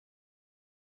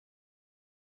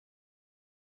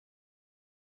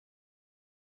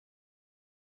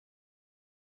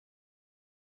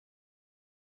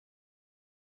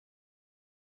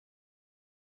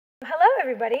Hello,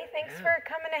 everybody. Thanks for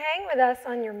coming to hang with us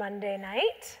on your Monday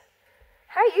night.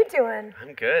 How are you doing?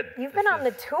 I'm good. You've been on the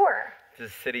tour.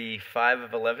 This is city 5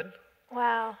 of 11.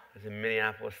 Wow. I was in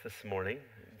Minneapolis this morning,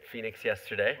 Phoenix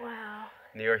yesterday, Wow.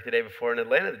 New York the day before, and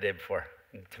Atlanta the day before.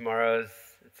 And tomorrow's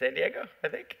San Diego, I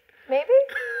think. Maybe?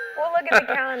 We'll look at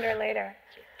the calendar later.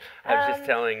 I was just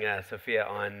telling Sophia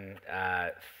on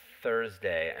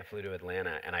Thursday, I flew to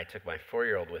Atlanta, and I took my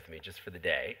 4-year-old with me just for the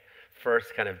day.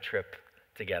 First kind of trip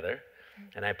together.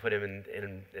 And I put him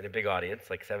in a big audience,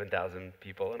 like 7,000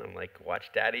 people, and I'm like, watch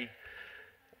Daddy.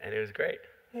 And it was great.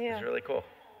 Yeah. It was really cool.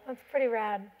 That's pretty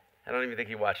rad. I don't even think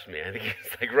he watched me. I think he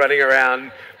was like running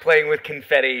around, playing with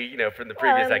confetti, from the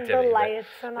previous activity. The lights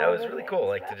and all that was the really things, cool,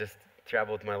 like to just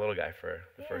travel with my little guy for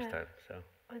the first Yeah. time. So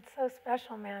It's so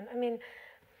special, man. I mean,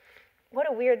 what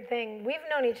a weird thing. We've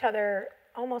known each other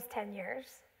almost 10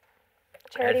 years.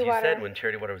 as you said, when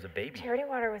Charity Water was a baby. Charity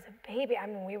Water was a baby. I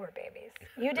mean, we were babies.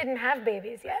 You didn't have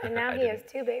babies yet, and now he has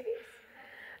 2 babies.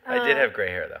 I did have gray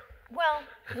hair though. Well,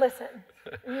 listen,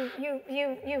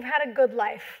 you've had a good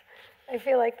life. I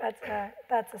feel like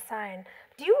that's a sign.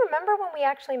 Do you remember when we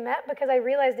actually met? Because I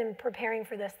realized in preparing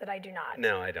for this that I do not.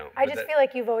 No, I don't. I just feel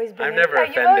like you've always been. I've never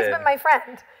You've always offended. been my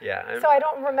friend. Yeah. So I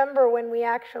don't remember when we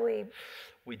actually.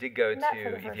 We did go met for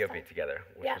the to first Ethiopia time. together,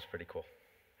 which Yeah. was pretty cool.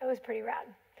 It was pretty rad.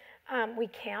 We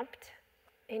camped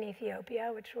in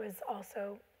Ethiopia, which was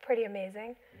also pretty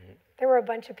amazing. There were a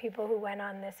bunch of people who went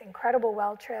on this incredible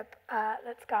well trip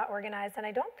that Scott organized, and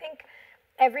I don't think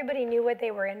everybody knew what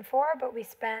they were in for, but we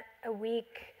spent a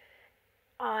week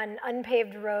on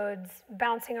unpaved roads,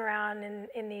 bouncing around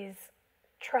in these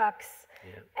trucks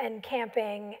and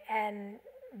camping and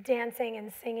dancing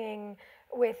and singing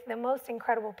with the most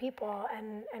incredible people,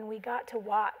 and we got to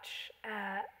watch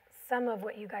some of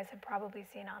what you guys have probably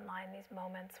seen online, these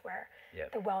moments where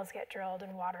the wells get drilled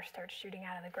and water starts shooting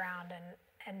out of the ground,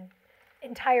 and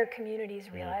entire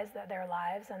communities realize that their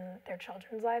lives and their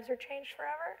children's lives are changed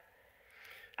forever.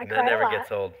 I And that cried a never lot.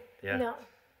 gets old. Yeah. No.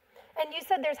 And you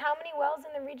said there's how many wells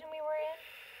in the region we were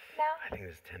in now? I think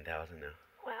there's 10,000 now.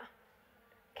 Wow.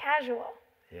 Casual.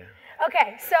 Yeah.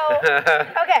 Okay, so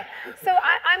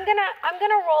I'm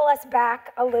gonna roll us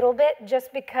back a little bit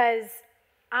just because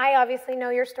I obviously know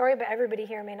your story, but everybody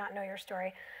here may not know your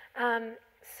story.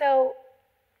 So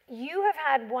you have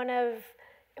had one of,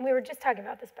 and we were just talking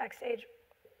about this backstage,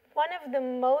 one of the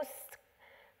most,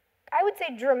 I would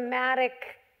say, dramatic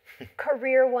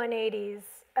career 180s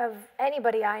of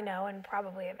anybody I know, and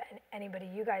probably of anybody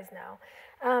you guys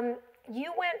know.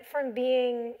 You went from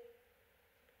being,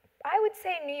 I would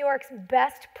say, New York's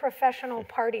best professional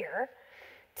partier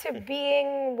to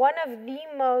being one of the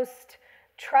most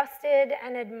trusted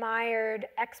and admired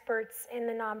experts in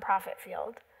the nonprofit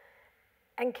field.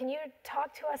 And can you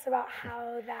talk to us about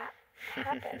how that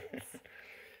happens?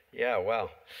 Yeah,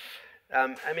 well,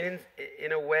 I mean,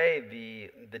 in a way,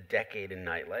 the decade in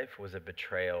nightlife was a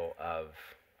betrayal of,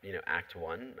 Act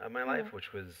 1 of my life,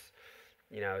 which was,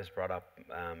 I was brought up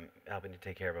helping to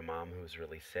take care of a mom who was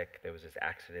really sick. There was this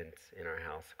accident in our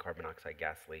house, a carbon monoxide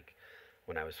gas leak,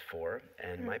 when I was 4.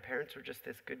 And my parents were just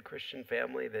this good Christian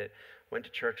family that went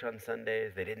to church on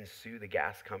Sundays. They didn't sue the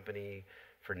gas company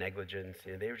for negligence.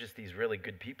 They were just these really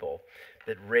good people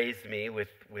that raised me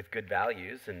with good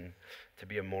values and to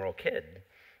be a moral kid.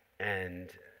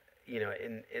 And,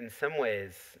 in some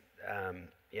ways,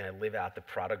 I live out the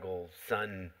prodigal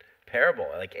son parable.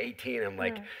 Like 18, I'm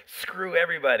like, screw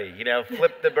everybody,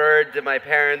 flip the bird to my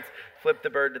parents, flip the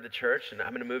bird to the church, and I'm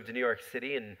going to move to New York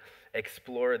City and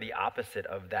explore the opposite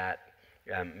of that,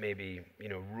 maybe,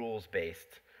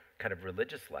 rules-based kind of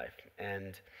religious life.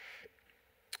 And,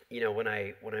 when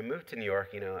I moved to New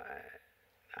York,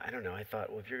 I don't know, I thought,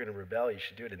 well, if you're going to rebel, you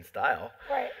should do it in style.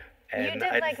 Right. And you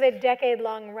did like the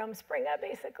decade-long Rumspringa,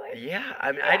 basically. Yeah,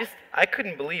 I mean, I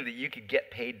couldn't believe that you could get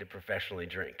paid to professionally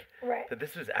drink. Right. That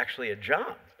this was actually a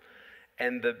job.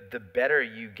 And the better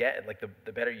you get, like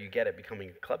the better you get at becoming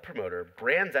a club promoter,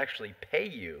 brands actually pay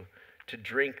you to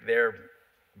drink their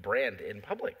brand in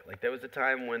public. Like there was a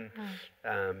time when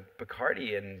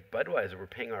Bacardi and Budweiser were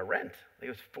paying our rent. Like it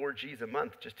was 4 G's a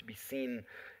month just to be seen,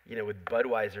 with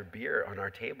Budweiser beer on our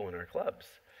table in our clubs.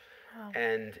 Wow.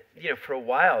 And, for a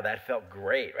while that felt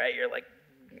great, right? You're like,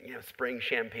 spraying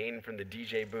champagne from the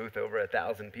DJ booth over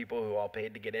 1,000 people who all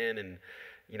paid to get in, and,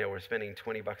 we're spending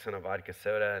 $20 on a vodka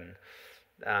soda,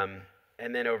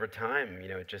 and then over time,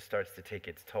 it just starts to take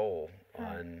its toll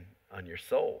on your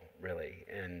soul, really.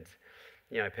 And,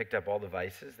 I picked up all the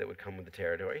vices that would come with the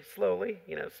territory slowly,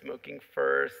 smoking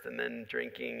first, and then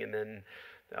drinking, and then,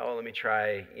 let me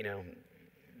try,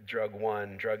 drug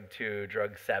 1, drug 2,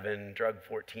 drug 7, drug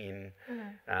 14.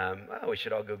 Oh, we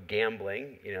should all go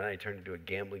gambling. I turned into a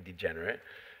gambling degenerate.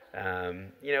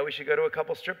 We should go to a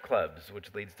couple strip clubs, which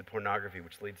leads to pornography,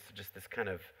 which leads to just this kind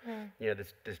of,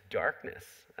 this darkness.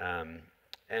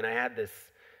 And I had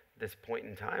this point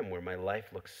in time where my life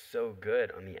looked so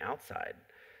good on the outside,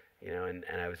 and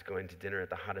I was going to dinner at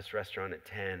the hottest restaurant at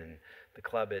 10 and the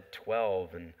club at 12,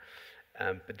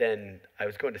 but then I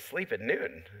was going to sleep at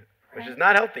noon, which is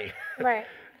not healthy. Right.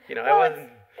 Well, I wasn't.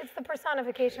 It's the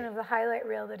personification of the highlight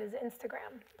reel that is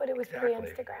Instagram, but it was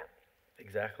pre-Instagram.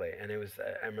 Exactly, and it was.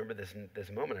 I remember this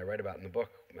moment I write about in the book.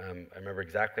 I remember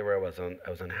exactly where I was on. I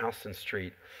was on Houston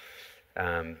Street,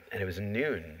 and it was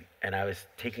noon, and I was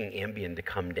taking Ambien to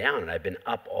come down, and I'd been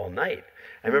up all night.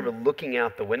 I remember looking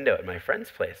out the window at my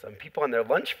friend's place, and people on their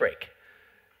lunch break.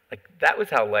 Like that was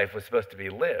how life was supposed to be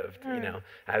lived.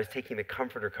 I was taking the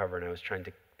comforter cover, and I was trying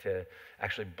to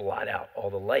actually blot out all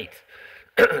the light.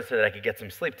 So that I could get some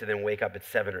sleep to then wake up at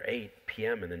 7 or 8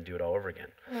 p.m. and then do it all over again.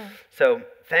 So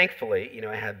thankfully,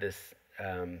 I had this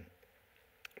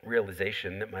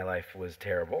realization that my life was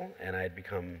terrible and I had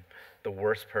become the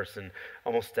worst person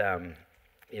almost,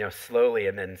 slowly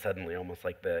and then suddenly, almost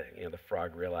like the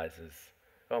frog realizes,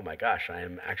 oh my gosh, I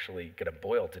am actually going to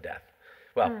boil to death.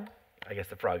 Well, I guess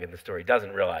the frog in the story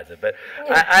doesn't realize it, but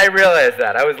I realized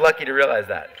that. I was lucky to realize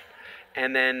that.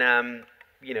 And then,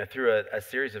 through a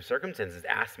series of circumstances,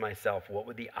 asked myself, what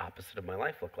would the opposite of my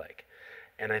life look like?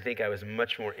 And I think I was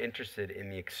much more interested in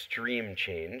the extreme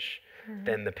change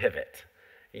than the pivot,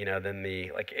 than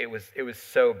it was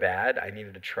so bad, I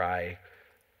needed to try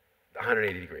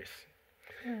 180 degrees.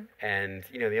 And,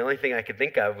 the only thing I could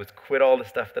think of was quit all the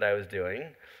stuff that I was doing,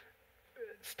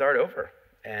 start over,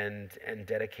 and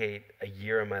dedicate a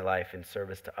year of my life in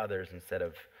service to others instead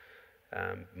of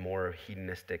more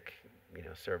hedonistic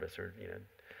service or,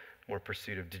 more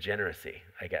pursuit of degeneracy,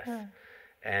 I guess.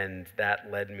 And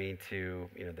that led me to,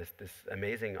 this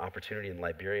amazing opportunity in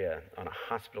Liberia on a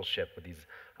hospital ship with these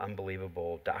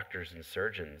unbelievable doctors and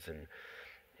surgeons.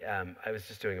 And I was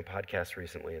just doing a podcast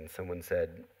recently and someone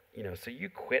said, so you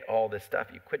quit all this stuff,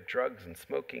 you quit drugs and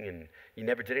smoking and you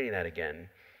never did any of that again.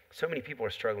 So many people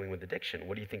are struggling with addiction.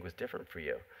 What do you think was different for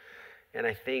you? And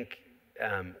I think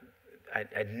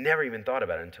I'd never even thought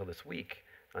about it until this week,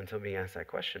 until being asked that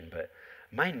question, but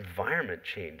my environment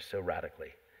changed so radically.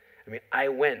 I mean, I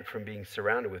went from being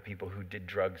surrounded with people who did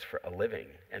drugs for a living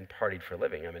and partied for a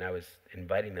living. I mean, I was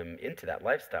inviting them into that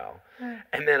lifestyle.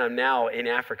 And then I'm now in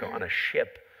Africa on a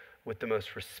ship with the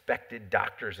most respected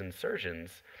doctors and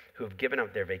surgeons who have given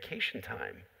up their vacation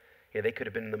time. They could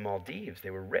have been in the Maldives.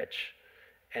 They were rich.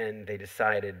 And they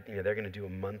decided, they're going to do a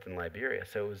month in Liberia.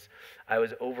 So I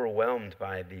was overwhelmed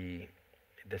by the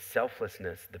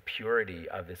selflessness, the purity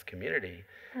of this community.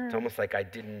 It's almost like I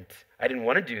didn't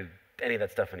want to do any of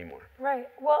that stuff anymore. Right.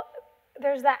 Well,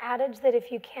 there's that adage that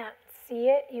if you can't see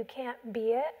it, you can't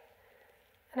be it.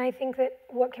 And I think that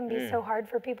what can be so hard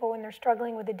for people when they're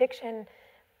struggling with addiction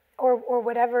or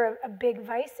whatever a big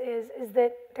vice is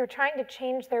that they're trying to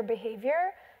change their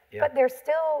behavior, but they're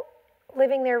still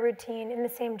living their routine in the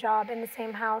same job, in the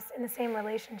same house, in the same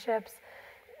relationships.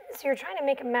 So you're trying to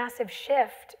make a massive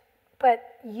shift, but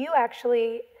you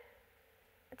actually,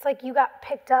 it's like you got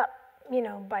picked up,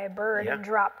 by a bird and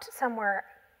dropped somewhere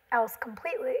else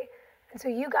completely. And so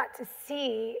you got to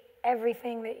see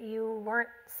everything that you weren't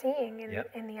seeing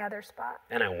in the other spot.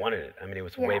 And I wanted it. I mean, it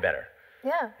was way better.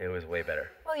 Yeah. It was way better.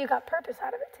 Well, you got purpose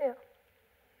out of it too.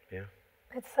 Yeah.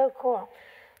 It's so cool.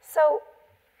 So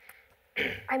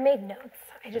I made notes.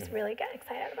 I just really get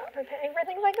excited about preparing for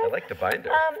things like this. I like the binder.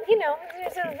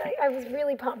 I was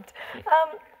really pumped.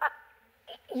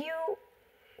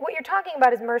 What you're talking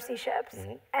about is mercy ships,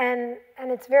 and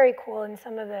it's very cool. In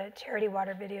some of the charity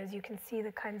water videos, you can see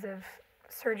the kinds of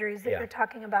surgeries that you're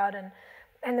talking about,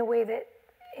 and the way that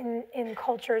in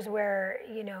cultures where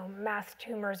mass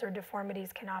tumors or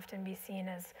deformities can often be seen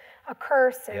as a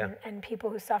curse, and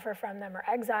people who suffer from them are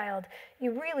exiled.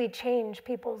 You really change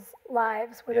people's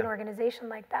lives with an organization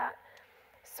like that.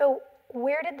 So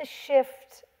where did the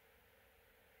shift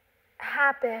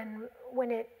happen when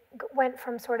it went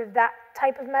from sort of that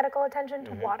type of medical attention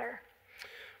to water?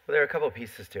 Well, there are a couple of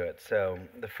pieces to it. So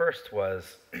the first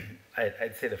was,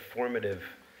 I'd say the formative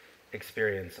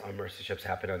experience on mercy ships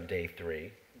happened on day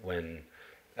 3 when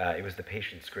it was the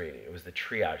patient screening. It was the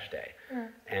triage day.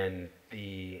 And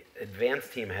the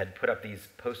advanced team had put up these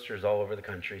posters all over the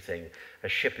country saying, a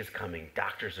ship is coming,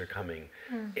 doctors are coming.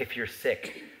 If you're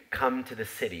sick, come to the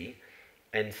city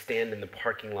and stand in the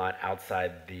parking lot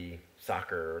outside the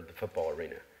soccer or the football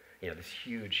arena. This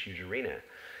huge, huge arena.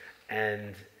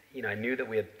 And, I knew that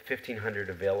we had 1,500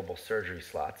 available surgery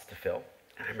slots to fill.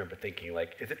 And I remember thinking,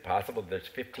 like, is it possible that there's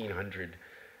 1,500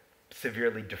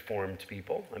 severely deformed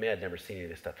people? I mean, I'd never seen any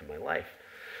of this stuff in my life.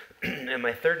 And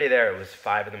my third day there, it was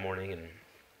 5 in the morning, and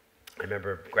I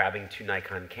remember grabbing 2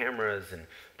 Nikon cameras and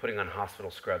putting on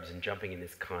hospital scrubs and jumping in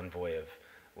this convoy of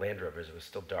Land Rovers. It was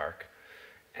still dark.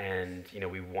 And,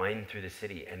 we wind through the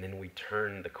city, and then we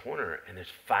turn the corner, and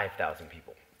there's 5,000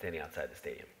 people standing outside the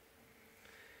stadium.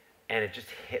 And it just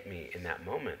hit me in that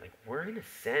moment, like, we're going to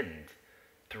send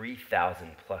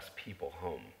 3,000 plus people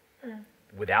home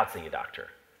without seeing a doctor,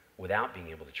 without being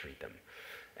able to treat them.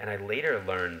 And I later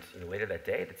learned, later that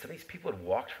day, that some of these people had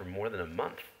walked for more than a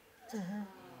month.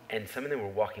 And some of them were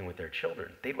walking with their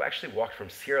children. They'd actually walked from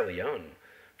Sierra Leone,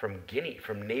 from Guinea,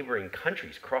 from neighboring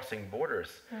countries, crossing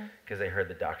borders, because they heard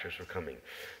the doctors were coming.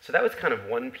 So that was kind of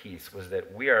one piece, was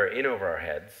that we are in over our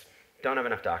heads, don't have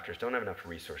enough doctors, don't have enough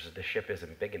resources, the ship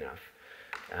isn't big enough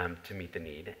to meet the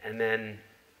need. And then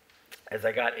as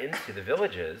I got into the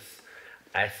villages,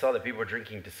 I saw that people were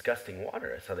drinking disgusting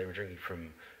water. I saw they were drinking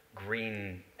from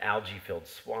green algae-filled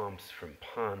swamps, from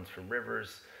ponds, from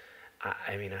rivers.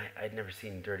 I'd never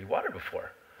seen dirty water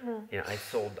before. I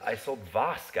sold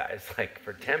Voss, guys, like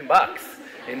for $10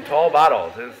 in tall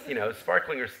bottles. It was,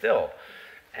 sparkling or still.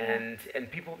 And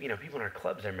people, people in our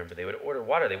clubs, I remember, they would order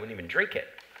water, they wouldn't even drink it.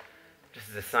 Just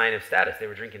as a sign of status. They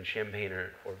were drinking champagne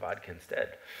or vodka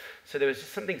instead. So there was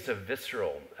just something so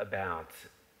visceral about,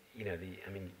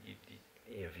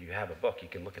 if you have a book, you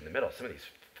can look in the middle. Some of these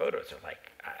photos are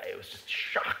like, it was just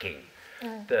shocking.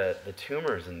 The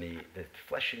tumors and the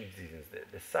flesh diseases,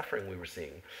 the suffering we were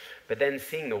seeing. But then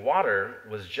seeing the water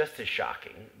was just as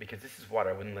shocking, because this is water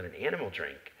I wouldn't let an animal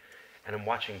drink. And I'm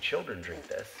watching children drink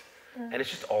this. And it's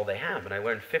just all they have. And I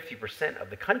learned 50% of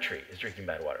the country is drinking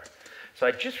bad water. So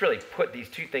I just really put these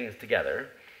two things together.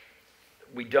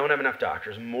 We don't have enough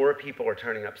doctors. More people are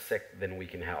turning up sick than we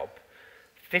can help.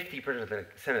 50% of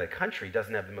the country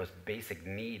doesn't have the most basic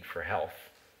need for health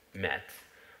met.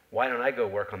 Why don't I go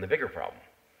work on the bigger problem?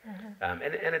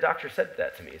 And a doctor said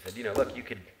that to me. He said, look, you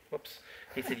could,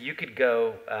 he said, you could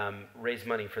go raise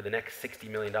money for the next $60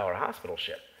 million hospital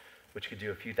ship, which could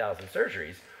do a few thousand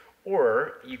surgeries,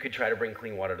 or you could try to bring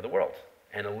clean water to the world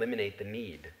and eliminate the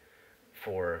need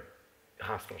for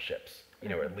hospital ships,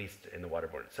 or at least in the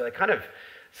waterborne. So I kind of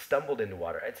stumbled into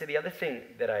water. I'd say the other thing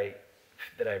that I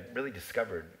really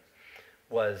discovered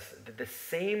was that the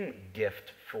same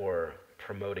gift for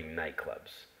promoting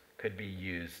nightclubs could be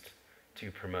used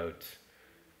to promote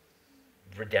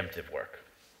redemptive work,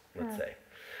 let's say.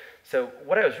 So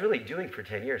what I was really doing for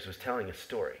 10 years was telling a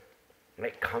story.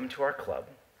 Right? Come to our club,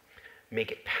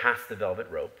 make it past the velvet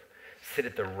rope, sit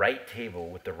at the right table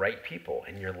with the right people,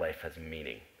 and your life has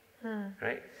meaning.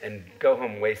 Right? And go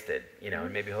home wasted,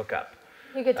 and maybe hook up.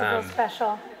 You get to feel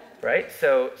special. Right?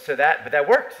 But that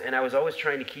worked. And I was always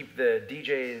trying to keep the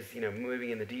DJs,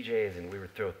 moving in the DJs, and we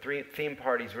would throw theme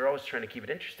parties. We were always trying to keep it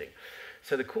interesting.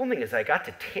 So the cool thing is I got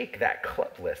to take that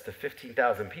club list of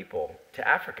 15,000 people to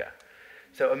Africa.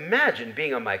 So imagine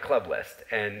being on my club list,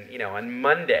 and on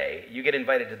Monday you get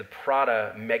invited to the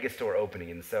Prada megastore opening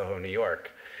in Soho, New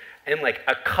York, and like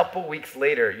a couple weeks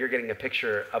later you're getting a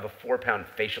picture of a 4-pound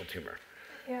facial tumor.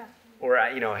 Yeah. Or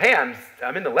hey,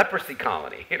 I'm in the leprosy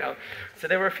colony. So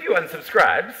there were a few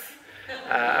unsubscribes.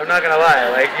 I'm not gonna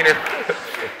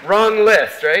lie, wrong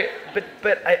list, right?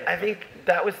 But I think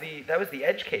that was the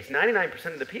edge case. 99%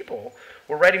 of the people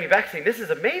were writing me back saying, "This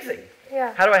is amazing.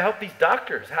 Yeah. How do I help these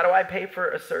doctors? How do I pay for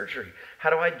a surgery? How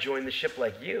do I join the ship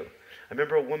like you?" I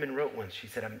remember a woman wrote once. She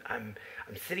said, "I'm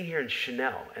sitting here in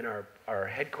Chanel, and our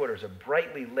headquarters are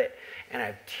brightly lit, and I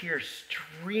have tears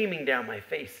streaming down my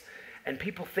face, and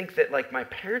people think that like my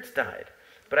parents died."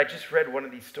 But I just read one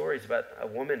of these stories about a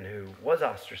woman who was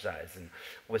ostracized and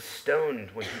was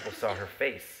stoned when people saw her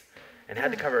face and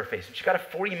had to cover her face. And she got a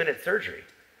 40-minute surgery,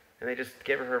 and they just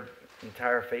gave her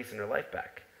entire face and her life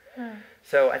back.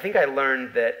 So I think I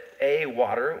learned that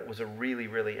water was a really,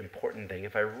 really important thing.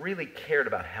 If I really cared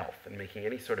about health and making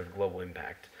any sort of global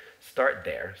impact, start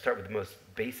there. Start with the most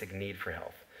basic need for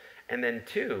health. And then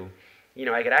 2,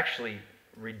 I could actually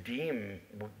redeem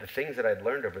the things that I'd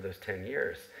learned over those 10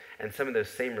 years and some of those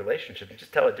same relationships and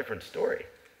just tell a different story.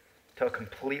 Tell a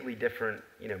completely different,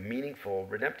 meaningful,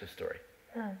 redemptive story.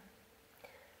 I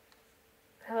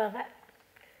love that.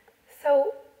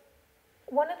 So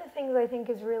one of the things I think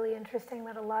is really interesting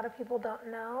that a lot of people don't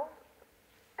know,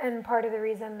 and part of the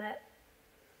reason that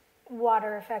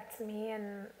water affects me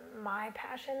and my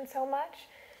passion so much,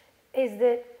 is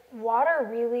that water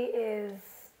really is,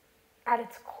 at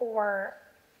its core,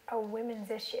 a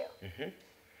women's issue.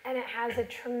 And it has a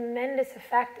tremendous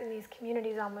effect in these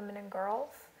communities on women and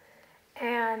girls.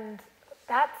 And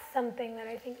that's something that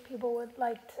I think people would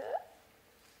like to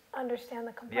understand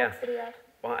the complexity of.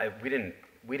 Well, we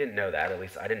didn't know that. At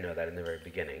least I didn't know that in the very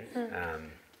beginning.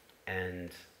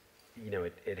 And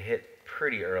it hit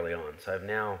pretty early on. So I've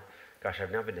now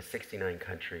been to 69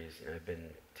 countries, and I've been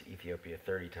to Ethiopia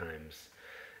 30 times.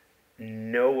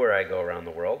 Nowhere I go around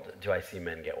the world do I see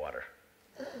men get water.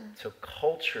 So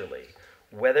culturally,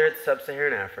 whether it's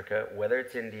sub-Saharan Africa, whether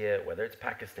it's India, whether it's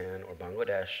Pakistan or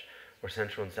Bangladesh or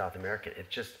Central and South America,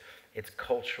 it's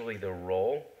culturally the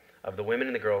role of the women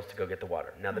and the girls to go get the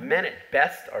water. Now, the men at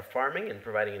best are farming and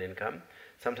providing an income.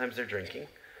 Sometimes they're drinking.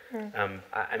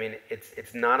 I mean,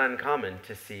 it's not uncommon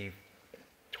to see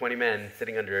 20 men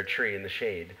sitting under a tree in the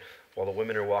shade while the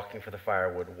women are walking for the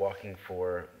firewood, walking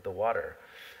for the water.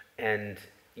 And,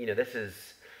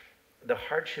 the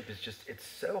hardship is just, it's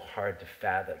so hard to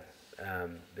fathom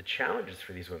the challenges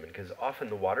for these women, because often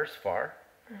the water's far.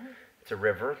 It's a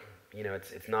river.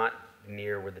 It's not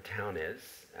near where the town is.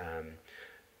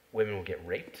 Women will get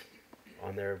raped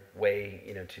on their way,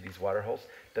 to these water holes.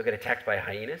 They'll get attacked by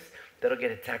hyenas. They'll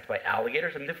get attacked by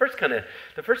alligators. I mean, the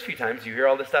first few times you hear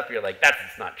all this stuff, you're like,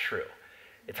 it's not true.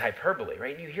 It's hyperbole,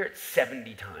 right? And you hear it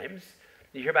 70 times.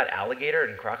 You hear about alligator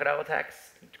and crocodile attacks.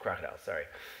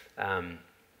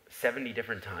 70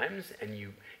 different times, and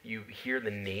you hear the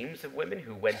names of women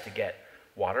who went to get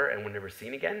water and were never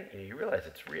seen again. You realize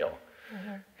it's real.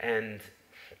 And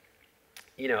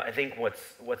I think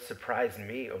what's surprised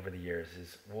me over the years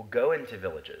is we'll go into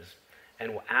villages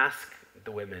and we'll ask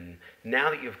the women, now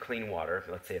that you have clean water,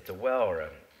 let's say it's a well or a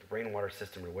rainwater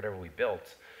system or whatever we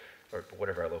built, or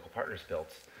whatever our local partners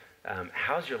built,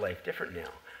 how's your life different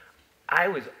now? I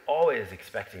was always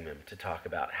expecting them to talk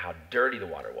about how dirty the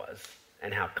water was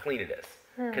and how clean it is.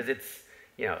 Because it's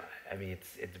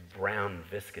brown,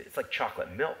 viscous, it's like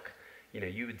chocolate milk.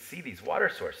 You would see these water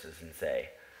sources and say,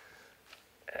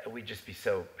 we'd just be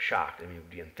so shocked. I mean, it would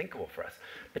be unthinkable for us.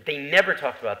 But they never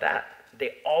talked about that.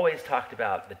 They always talked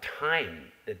about the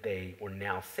time that they were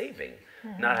now saving,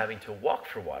 not having to walk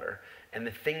for water, and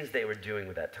the things they were doing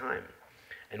with that time.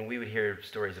 And we would hear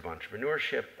stories of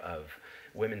entrepreneurship, of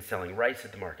women selling rice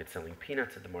at the market, selling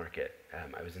peanuts at the market.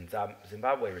 I was in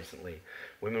Zimbabwe recently.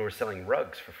 Women were selling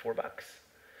rugs for $4.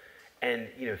 And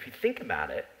if you think about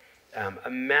it,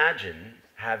 imagine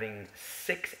having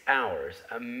 6 hours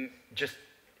just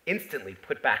instantly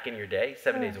put back in your day,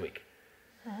 7 days a week.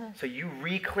 So you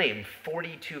reclaim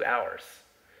 42 hours.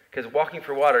 Because walking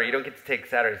for water, you don't get to take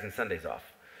Saturdays and Sundays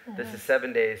off. This is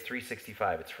 7 days,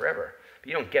 365, it's forever. But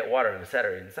you don't get water on a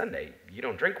Saturday and Sunday. You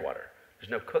don't drink water.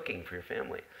 There's no cooking for your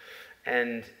family.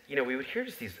 And, we would hear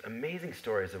just these amazing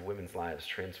stories of women's lives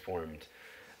transformed.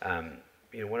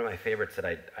 One of my favorites that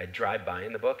I drive by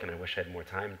in the book, and I wish I had more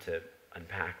time to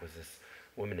unpack, was this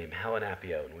woman named Helen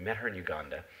Apio, and we met her in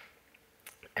Uganda.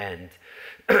 And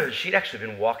she'd actually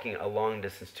been walking a long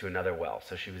distance to another well,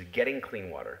 so she was getting clean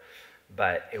water,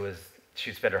 but she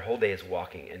would spend her whole days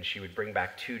walking, and she would bring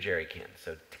back 2 jerry cans,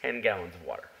 so 10 gallons of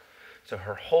water. So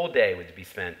her whole day would be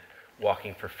spent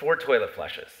walking for 4 toilet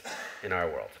flushes in our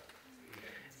world.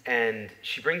 And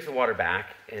she brings the water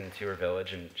back into her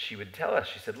village, and she would tell us,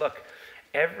 she said, look,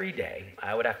 every day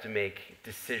I would have to make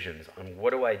decisions on what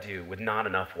do I do with not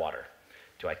enough water.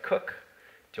 Do I cook?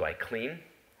 Do I clean?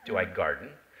 Do I garden?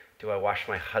 Do I wash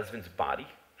my husband's body?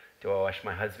 Do I wash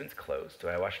my husband's clothes? Do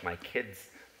I wash my kids'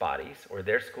 bodies or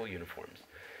their school uniforms?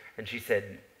 And she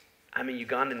said, I'm a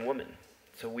Ugandan woman,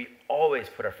 so we always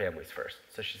put our families first.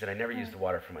 So she said, I never use the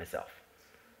water for myself.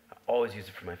 I always use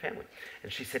it for my family.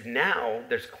 And she said, now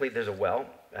there's a well.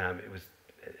 It was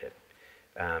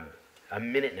a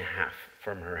minute and a half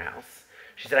from her house.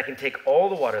 She said, I can take all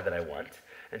the water that I want.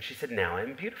 And she said, now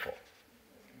I'm beautiful.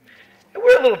 And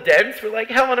we're a little dense. We're like,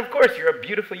 Helen, of course, you're a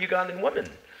beautiful Ugandan woman.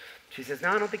 She says, no,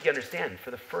 I don't think you understand.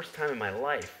 For the first time in my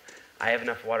life, I have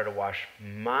enough water to wash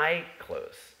my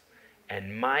clothes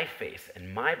and my face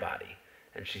and my body.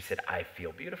 And she said, I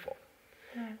feel beautiful.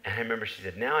 And I remember she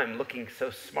said, now I'm looking so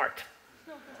smart.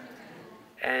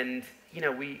 And,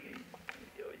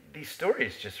 these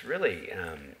stories just really,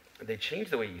 they change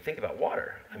the way you think about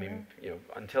water. I mean,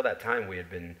 until that time, we had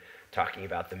been talking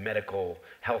about the medical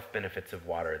health benefits of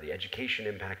water, the education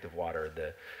impact of water,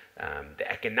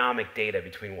 the economic data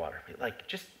between water. Like,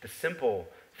 just the simple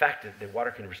fact that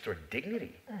water can restore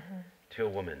dignity to a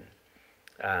woman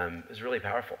is really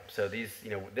powerful. So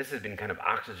this has been kind of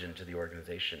oxygen to the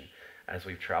organization as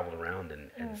we've traveled around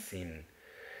and seen.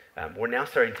 We're now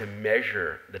starting to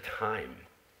measure the time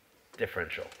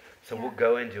differential. So we'll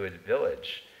go into a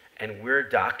village and we're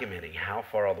documenting how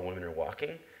far all the women are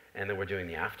walking, and then we're doing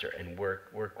the after, and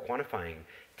we're quantifying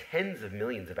tens of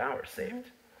millions of hours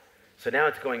saved. So now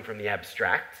it's going from the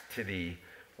abstract to the,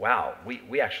 wow,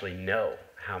 we actually know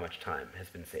how much time has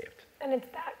been saved. And it's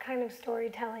that kind of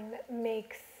storytelling that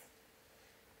makes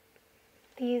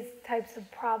these types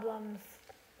of problems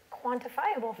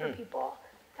quantifiable for people.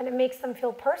 And it makes them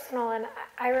feel personal. And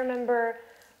I remember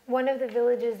one of the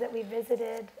villages that we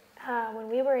visited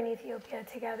when we were in Ethiopia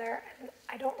together, and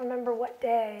I don't remember what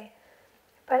day,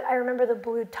 but I remember the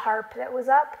blue tarp that was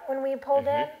up when we pulled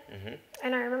in.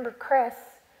 And I remember Chris,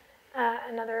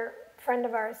 another friend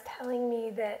of ours, telling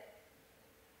me that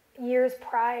years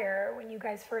prior, when you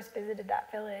guys first visited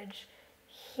that village,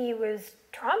 he was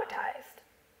traumatized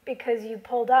because you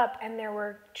pulled up and there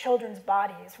were children's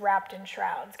bodies wrapped in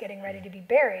shrouds getting ready to be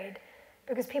buried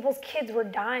because people's kids were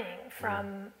dying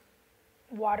from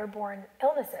waterborne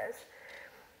illnesses.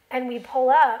 And we pull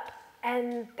up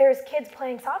and there's kids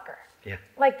playing soccer. Yeah.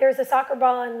 Like there's a soccer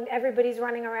ball and everybody's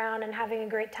running around and having a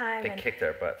great time. They kicked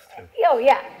our butts too. Oh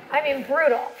yeah, I mean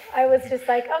brutal. I was just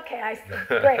like, okay,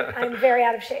 great. I'm very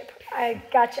out of shape. I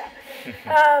gotcha.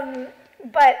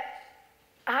 But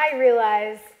I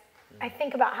realize, I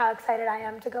think about how excited I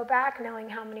am to go back, knowing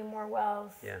how many more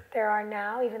wells there are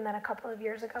now, even than a couple of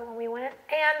years ago when we went.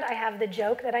 And I have the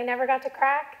joke that I never got to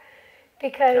crack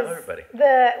because tell everybody.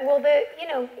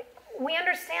 We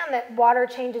understand that water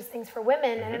changes things for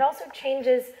women, and it also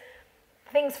changes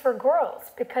things for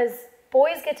girls because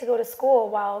boys get to go to school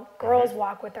while girls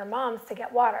walk with their moms to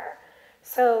get water.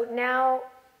 So now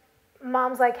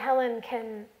moms like Helen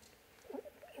can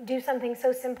do something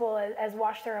so simple as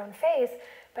wash their own face,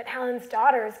 but Helen's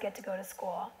daughters get to go to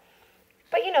school.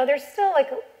 But there's still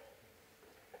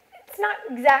it's not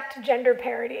exact gender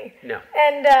parity. No.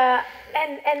 And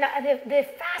the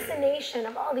fascination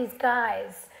of all these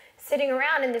guys sitting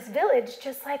around in this village,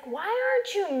 just like, why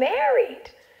aren't you married?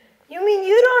 You mean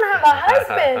you don't have a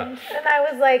husband? And I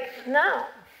was like, no,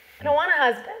 I don't want a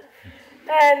husband.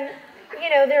 And,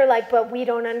 they're like, but we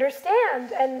don't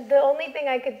understand. And the only thing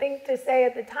I could think to say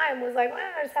at the time was like, well,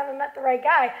 I just haven't met the right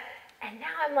guy. And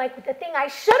now I'm like, the thing I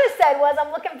should have said was,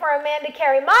 I'm looking for a man to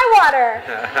carry my water.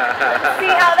 Let's see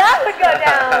how that would go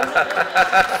down.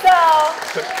 So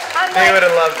They would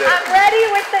have loved it. I'm ready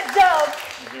with the joke.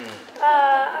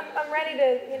 I'm ready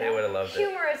to, They would have loved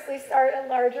humorously start a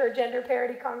larger gender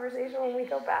parity conversation when we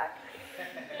go back.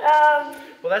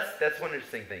 Well, that's one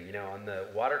interesting thing. On the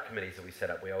water committees that we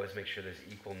set up, we always make sure there's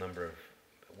equal number of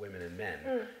women and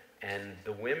men. And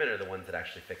the women are the ones that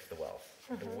actually fix the wells.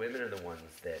 The women are the ones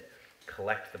that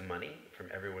collect the money from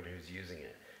everyone who's using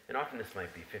it. And often this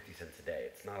might be 50 cents a day.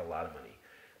 It's not a lot of money.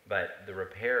 But the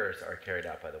repairs are carried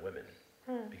out by the women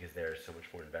because they're so much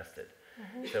more invested.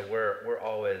 So we're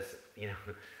always,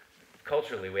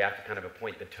 culturally we have to kind of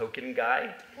appoint the token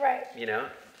guy. Right.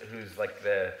 Who's like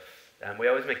the, we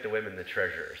always make the women the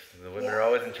treasurers. The women are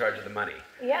always in charge of the money.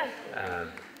 Yeah.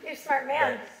 You're a smart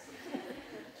man.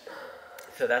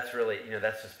 So that's really,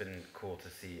 that's just been cool to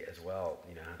see as well,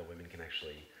 how the women can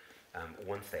actually,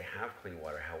 once they have clean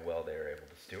water, how well they're able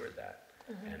to steward that.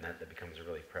 And that becomes a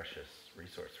really precious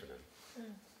resource for them.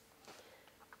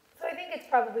 So I think it's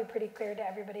probably pretty clear to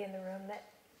everybody in the room that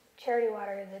charity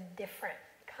water is a different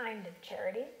kind of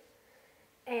charity.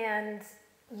 And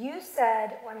you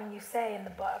said, you say in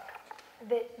the book,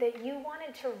 that you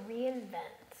wanted to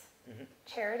reinvent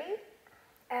charity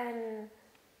and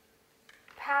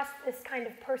pass this kind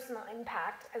of personal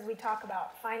impact as we talk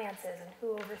about finances and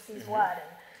who oversees what,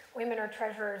 and women are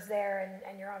treasurers there,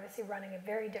 and you're obviously running a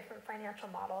very different financial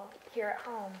model here at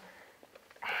home.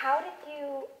 How did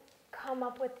you come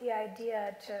up with the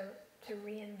idea to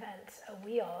reinvent a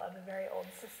wheel of a very old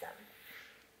system?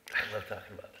 I love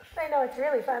talking about this. I know, it's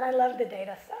really fun. I love the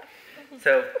data stuff.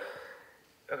 So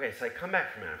I come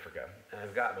back from Africa, and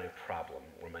I've got my problem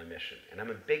or my mission. And I'm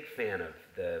a big fan of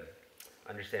the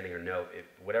understanding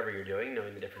whatever you're doing,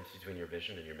 knowing the difference between your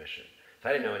vision and your mission. So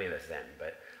I didn't know any of this then,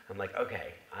 but I'm like,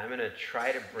 okay, I'm going to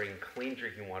try to bring clean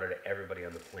drinking water to everybody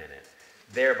on the planet,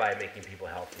 thereby making people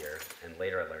healthier, and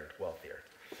later I learned wealthier.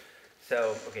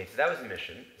 So that was the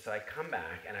mission. So I come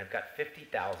back, and I've got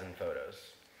 50,000 photos,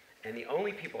 and the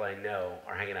only people I know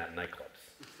are hanging out in nightclubs.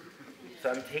 So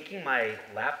I'm taking my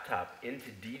laptop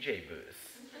into DJ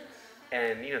booths,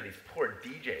 and these poor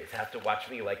DJs have to watch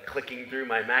me clicking through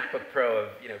my MacBook Pro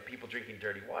of people drinking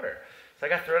dirty water. So I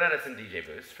got thrown out of some DJ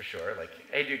booths for sure. Like,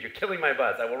 hey dude, you're killing my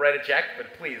buzz. I will write a check,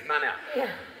 but please, not now. Yeah.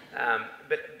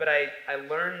 But I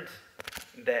learned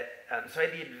that, so I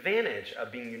had the advantage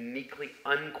of being uniquely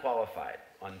unqualified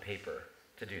on paper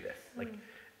to do this.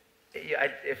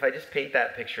 If I just paint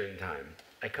that picture in time,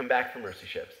 I come back from Mercy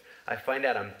Ships. I find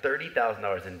out I'm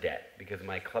 $30,000 in debt because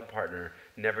my club partner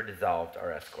never dissolved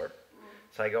our S Corp.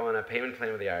 So I go on a payment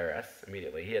plan with the IRS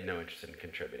immediately. He had no interest in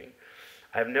contributing.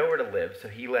 I have nowhere to live, so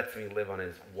he lets me live on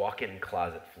his walk-in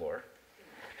closet floor.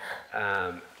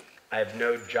 I have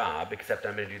no job except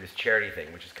I'm going to do this charity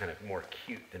thing, which is kind of more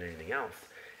cute than anything else.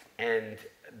 And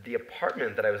the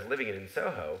apartment that I was living in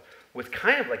Soho was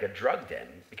kind of like a drug den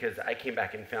because I came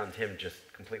back and found him just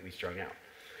completely strung out.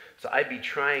 So I'd be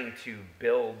trying to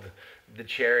build the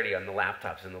charity on the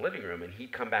laptops in the living room, and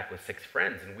he'd come back with 6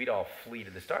 friends, and we'd all flee to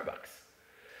the Starbucks.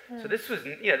 So this was,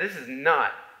 this is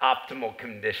not optimal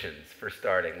conditions for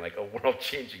starting like a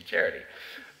world-changing charity.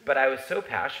 But I was so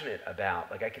passionate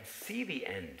about, like I could see the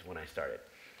end when I started,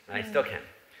 and I still can.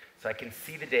 So I can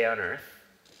see the day on Earth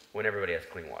when everybody has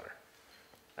clean water.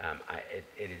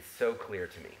 It is so clear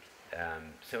to me.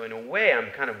 So in a way, I'm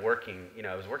kind of working,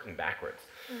 I was working backwards.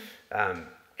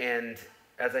 And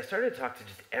as I started to talk to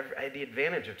I had the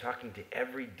advantage of talking to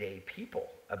everyday people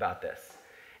about this.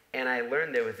 And I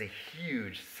learned there was a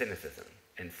huge cynicism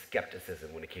and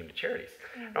skepticism when it came to charities.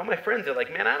 And all my friends are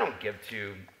like, man, I don't give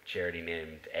to charity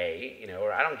named A,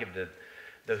 or I don't give to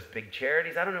those big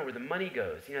charities. I don't know where the money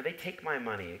goes. They take my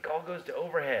money. It all goes to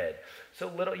overhead. So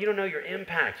little, you don't know your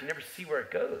impact. You never see where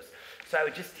it goes. So I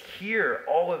would just hear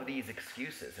all of these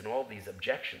excuses and all of these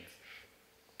objections.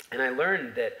 And I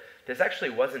learned that this actually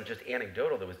wasn't just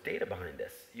anecdotal. There was data behind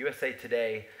this. USA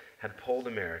Today had polled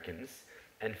Americans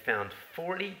and found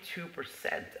 42%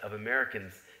 of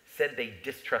Americans said they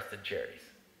distrusted charities.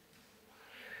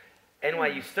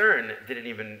 NYU Stern did an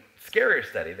even scarier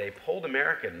study. They polled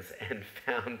Americans and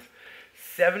found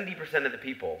 70% of the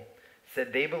people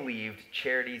said they believed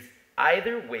charities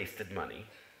either wasted money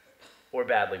or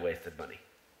badly wasted money.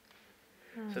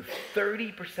 So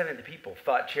 30% of the people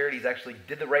thought charities actually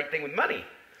did the right thing with money.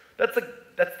 That's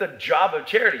the job of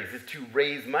charities, is to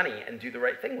raise money and do the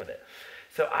right thing with it.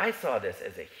 So I saw this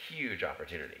as a huge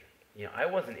opportunity. I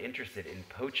wasn't interested in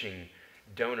poaching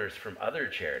donors from other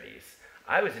charities.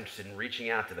 I was interested in reaching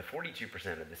out to the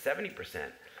 42% or the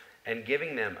 70% and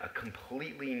giving them a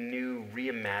completely new,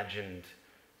 reimagined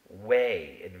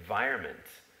environment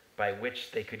by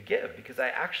which they could give, because I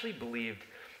actually believed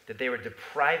that they were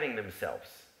depriving themselves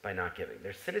by not giving.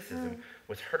 Their cynicism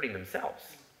was hurting themselves.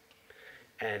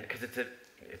 And because it's a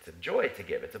joy to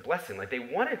give, it's a blessing. Like, they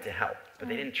wanted to help, but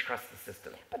they didn't trust the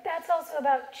system. But that's also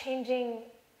about changing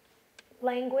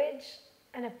language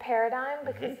and a paradigm,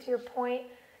 because to your point,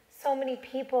 so many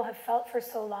people have felt for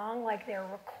so long like they're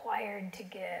required to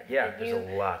give. Yeah, there's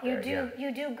a lot there.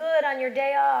 You do good on your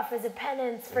day off as a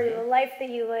penance for the life that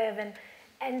you live, and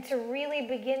to really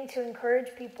begin to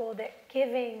encourage people that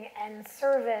giving and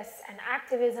service and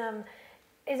activism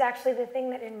is actually the thing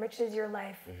that enriches your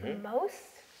life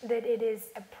most, that it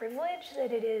is a privilege,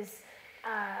 that it is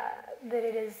a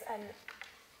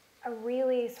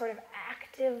really sort of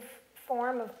active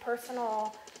form of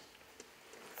personal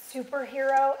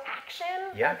superhero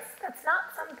action. Yeah. That's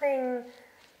not something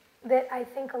that I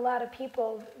think a lot of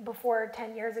people before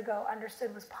 10 years ago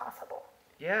understood was possible.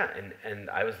 Yeah, and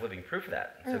I was living proof of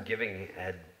that. So giving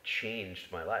had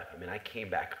changed my life. I mean, I came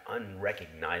back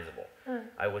unrecognizable.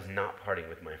 I was not partying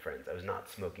with my friends. I was not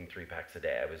smoking 3 packs a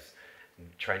day. I was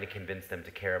trying to convince them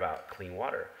to care about clean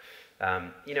water.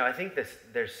 I think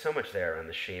there's so much there around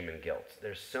the shame and guilt.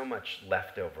 There's so much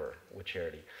left over with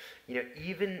charity.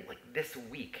 Even like this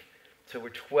week, so we're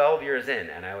 12 years in,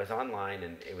 and I was online,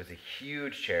 and it was a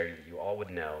huge charity that you all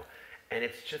would know, and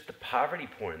it's just the poverty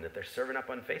porn that they're serving up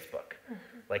on Facebook.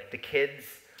 Like the kids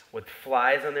with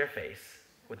flies on their face,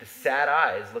 with the sad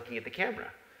eyes looking at the camera.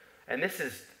 And this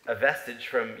is a vestige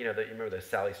from, you remember those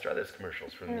Sally Struthers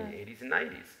commercials from the 80s and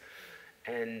 90s.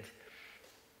 And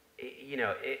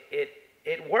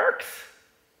it works.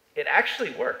 It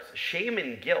actually works. Shame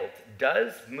and guilt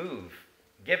does move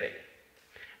giving.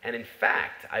 And in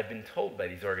fact, I've been told by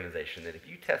these organizations that if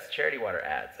you test charity water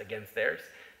ads against theirs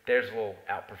will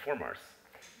outperform ours.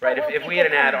 Right? If we had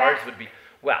an ad, ours would be,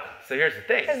 so here's the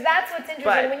thing. Because that's what's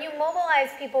interesting. When you mobilize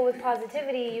people with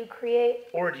positivity, you create...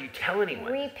 Or do you tell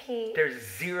anyone? Repeat. There's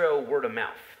 0 word of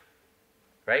mouth.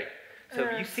 Right? So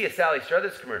if you see a Sally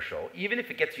Struthers commercial, even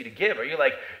if it gets you to give, or you're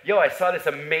like, yo, I saw this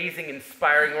amazing,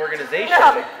 inspiring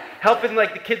organization helping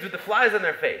like the kids with the flies on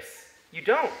their face. You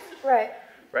don't. Right.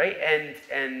 Right?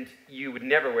 And you would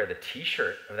never wear the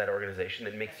t-shirt of that organization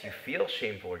that makes you feel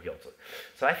shameful or guilty.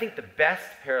 So I think the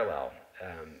best parallel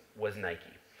was Nike.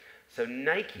 So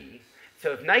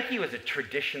if Nike was a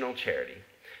traditional charity,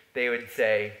 they would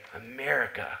say,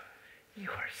 America, you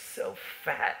are so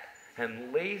fat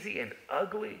and lazy and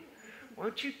ugly. Why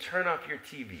don't you turn off your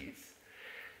TVs,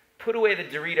 put away the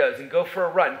Doritos, and go for a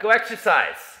run. Go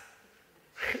exercise.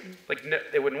 No,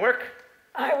 it wouldn't work.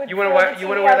 I would You throw want the to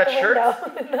TV wear out that the shirt?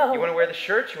 window. No. You want to wear the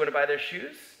shirts? You want to buy their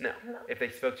shoes? No. No. If they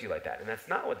spoke to you like that. And that's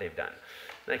not what they've done.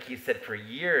 Like he said, for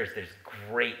years, there's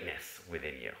greatness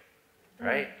within you,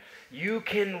 right? You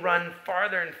can run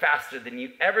farther and faster than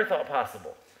you ever thought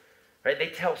possible, right? They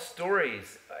tell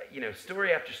stories,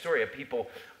 story after story of people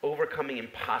overcoming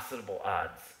impossible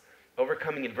odds,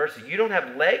 overcoming adversity. You don't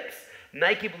have legs,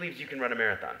 Nike believes you can run a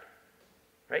marathon,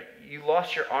 right? You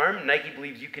lost your arm, Nike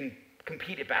believes you can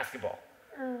compete at basketball.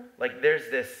 Like there's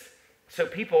this, so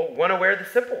people want to wear the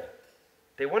simple.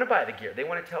 They want to buy the gear. They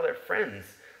want to tell their friends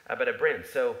about a brand.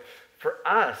 So for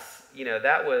us,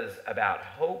 that was about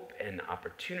hope and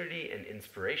opportunity and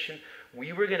inspiration.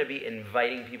 We were going to be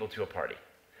inviting people to a party.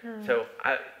 So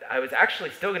I was actually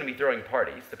still going to be throwing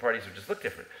parties. The parties would just look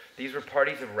different. These were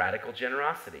parties of radical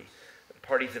generosity,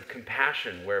 parties of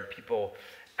compassion where people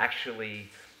actually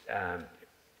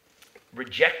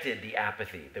rejected the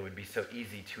apathy that would be so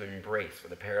easy to embrace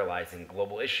with a paralyzing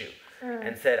global issue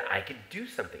and said, I could do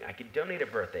something. I could donate a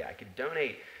birthday. I could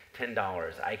donate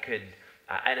 $10. I could,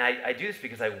 and I do this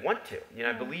because I want to.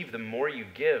 I believe the more you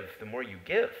give, the more you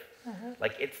give.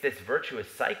 Like it's this virtuous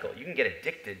cycle. You can get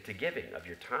addicted to giving of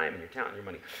your time and your talent and your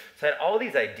money. So I had all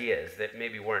these ideas that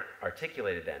maybe weren't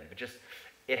articulated then, but just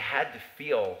it had to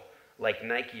feel like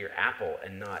Nike or Apple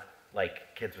and not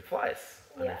like kids with flies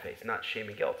on their face, not shame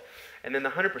and guilt. And then the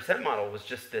 100% model was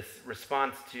just this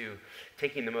response to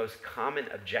taking the most common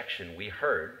objection we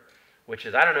heard, which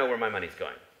is, I don't know where my money's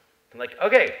going. I'm like,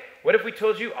 okay, what if we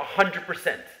told you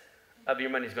 100% of your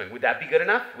money's going? Would that be good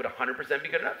enough? Would 100% be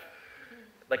good enough?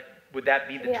 Like, would that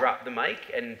be the drop the mic?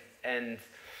 And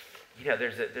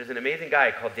there's an amazing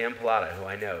guy called Dan Pallotta, who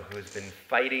I know, who has been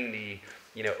fighting the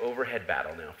overhead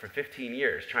battle now for 15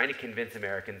 years, trying to convince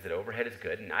Americans that overhead is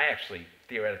good. And I actually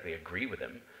theoretically agree with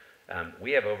him.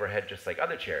 We have overhead just like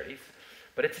other charities,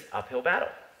 but it's an uphill battle.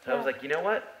 So I was like, you know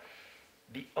what?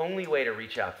 The only way to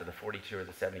reach out to the 42 or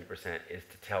the 70% is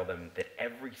to tell them that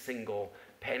every single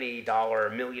penny, dollar,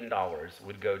 $1 million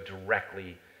would go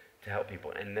directly to help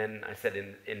people. And then I said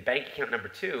in bank account number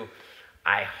 2,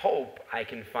 I hope I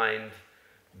can find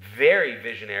very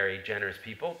visionary, generous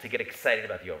people to get excited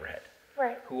about the overhead.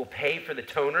 Right. Who will pay for the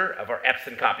toner of our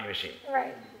Epson copy machine.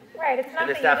 Right. Right. It's not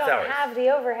that you don't have the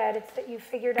overhead, it's that you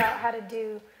figured out how to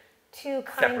do two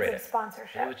kinds of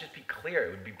sponsorship. And it would just be clear.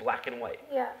 It would be black and white.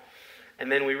 Yeah.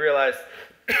 And then we realized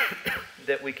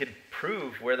that we could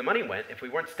prove where the money went if we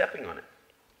weren't stepping on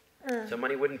it. So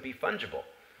money wouldn't be fungible.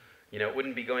 It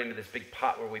wouldn't be going to this big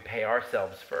pot where we pay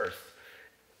ourselves first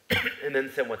and then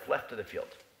send what's left to the field.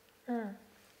 And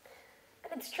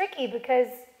it's tricky because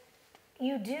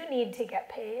you do need to get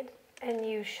paid, and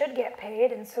you should get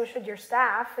paid, and so should your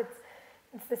staff.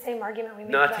 It's the same argument we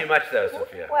make Not about... too much, though,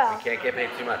 Sophia. Well, we can't get paid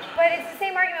too much. But it's the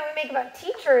same argument we make about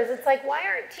teachers. It's like, why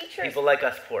aren't teachers... People like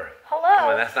us poor. Hello. Come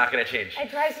on, that's not going to change. It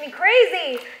drives me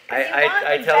crazy.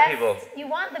 I tell people... You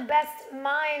want the best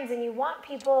minds, and you want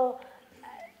people...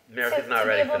 America's not to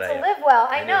ready be able for that to yet. live well.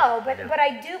 I know, but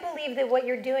I do believe that what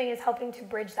you're doing is helping to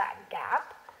bridge that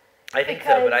gap. I think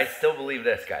so, but I still believe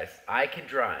this, guys. I could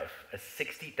drive a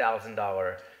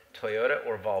 $60,000 Toyota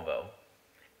or Volvo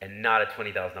and not a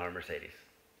 $20,000 Mercedes.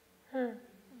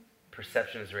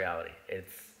 Perception is reality.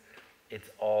 It's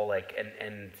all like,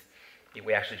 and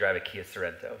we actually drive a Kia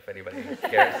Sorento, if anybody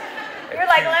cares. You're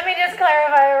like, let me just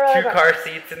clarify. Two car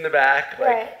seats in the back,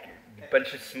 like a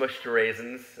bunch of smushed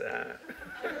raisins.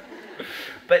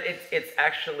 But it's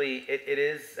actually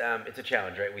it's a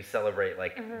challenge, right? We celebrate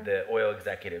like the oil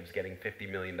executives getting $50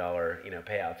 million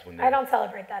payouts when they... I don't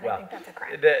celebrate that. I think that's a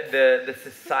crime. The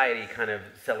society kind of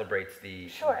celebrates the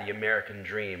American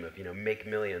dream of make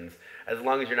millions as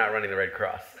long as you're not running the Red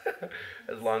Cross,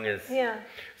 as long as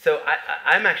So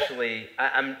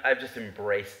I've just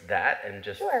embraced that and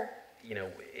just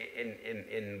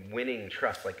in winning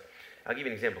trust. Like I'll give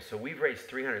you an example. So we've raised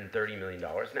 $330 million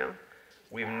now.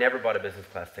 We've never bought a business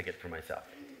class ticket for myself.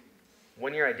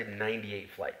 One year I did 98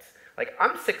 flights. Like,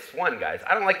 I'm 6'1", guys.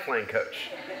 I don't like flying coach,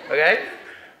 okay?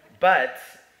 But,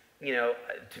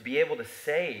 to be able to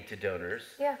say to donors,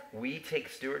 we take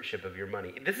stewardship of your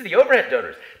money. This is the overhead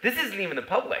donors. This isn't even the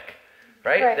public,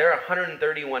 right? There are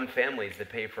 131 families that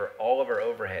pay for all of our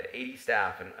overhead, 80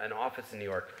 staff, an office in New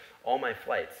York, all my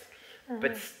flights.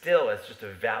 But still, it's just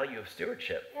a value of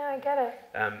stewardship. Yeah, I get it.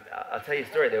 I'll tell you a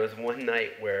story. There was one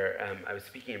night where I was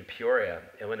speaking in Peoria,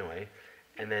 Illinois,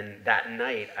 and then that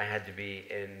night I had to be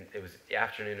it was the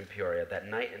afternoon in Peoria, that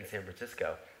night in San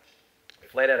Francisco.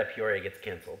 Flight out of Peoria gets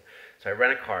canceled. So I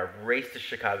rent a car, race to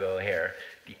Chicago O'Hare.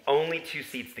 The only 2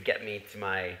 seats to get me to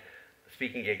my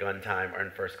speaking gig on time are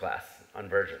in first class on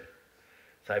Virgin.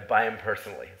 So I buy them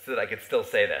personally so that I could still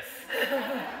say this.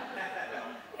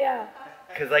 Yeah.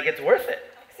 Because like it's worth it.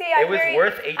 See, it was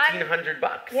worth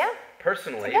 $1,800. Yeah.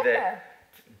 Personally, To get there.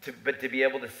 but to be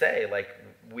able to say like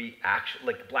we actually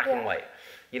like black and white.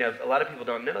 You know, a lot of people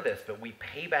don't know this, but we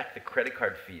pay back the credit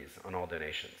card fees on all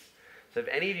donations. So if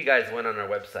any of you guys went on our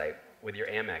website with your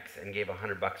Amex and gave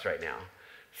 $100 right now,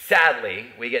 sadly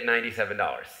we get $97.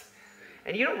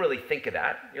 And you don't really think of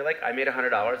that. You're like, I made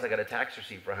 $100. I got a tax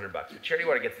receipt for $100. But Charity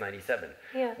Water gets 97.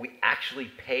 Yeah. We actually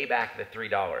pay back the $3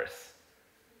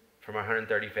 from our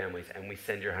 130 families, and we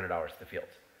send your $100 to the field.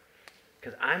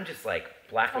 Because I'm just like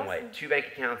black and white. 2 bank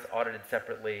accounts audited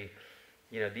separately.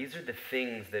 You know, these are the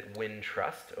things that win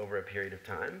trust over a period of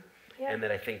time, and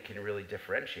that I think can really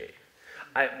differentiate.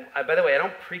 By the way, I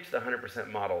don't preach the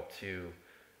 100% model to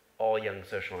all young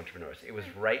social entrepreneurs. It was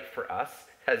right for us,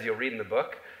 as you'll read in the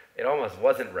book. It almost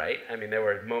wasn't right. I mean, there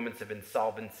were moments of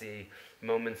insolvency,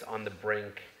 moments on the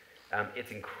brink.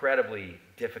 It's incredibly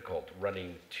difficult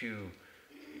running 2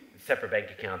 separate bank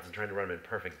accounts and trying to run them in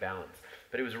perfect balance.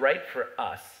 But it was right for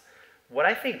us. What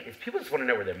I think is people just want to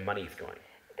know where their money's going.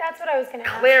 That's what I was going to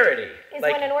ask. Clarity. Is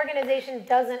like, when an organization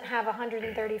doesn't have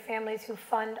 130 families who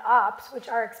fund ops, which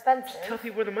are expensive. Tell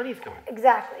people where the money's going.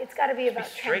 Exactly. It's got to be about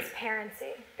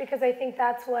transparency. Because I think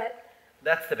that's what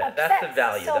That's the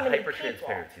value. So the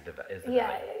hyper-transparency is the value.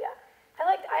 Yeah.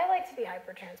 I like to be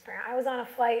hyper-transparent. I was on a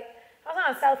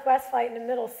Southwest flight in the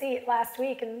middle seat last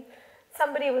week, and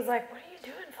somebody was like, "What are you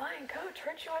doing flying coach?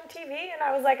 Aren't you on TV?" And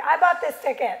I was like, "I bought this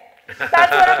ticket.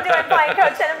 That's what I'm doing flying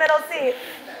coach in a middle seat."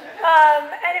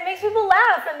 And it makes people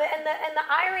laugh. And the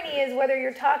irony is, whether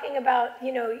you're talking about,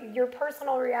 you know, your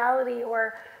personal reality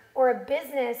or a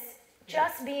business,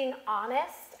 just being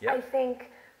honest, I think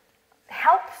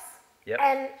helps.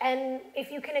 And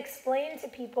if you can explain to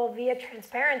people via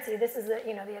transparency, this is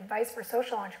the advice for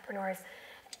social entrepreneurs.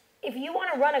 If you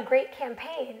want to run a great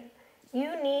campaign,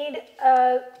 you need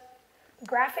a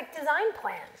graphic design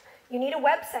plan. You need a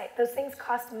website. Those things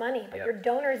cost money, but your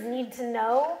donors need to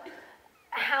know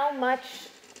how much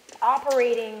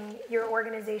operating your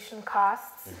organization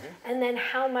costs, and then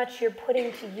how much you're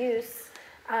putting to use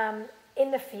in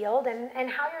the field, and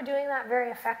how you're doing that very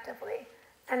effectively.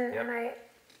 And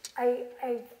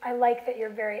I like that you're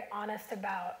very honest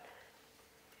about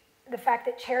the fact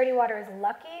that Charity Water is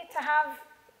lucky to have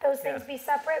those things be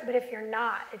separate, but if you're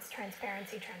not, it's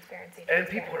transparency. And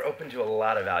people are open to a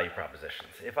lot of value propositions.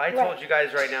 If I told you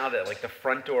guys right now that like the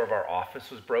front door of our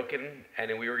office was broken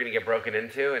and we were going to get broken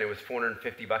into and it was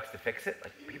 $450 to fix it,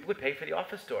 like people would pay for the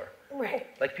office door. Right.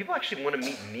 Like people actually want to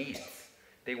meet needs.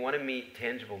 They want to meet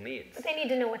tangible needs. But they need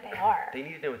to know what they are. They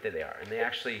need to know what they are. And they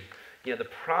actually, you know, the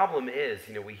problem is,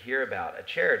 you know, we hear about a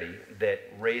charity that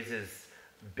raises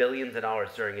billions of dollars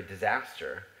during a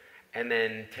disaster and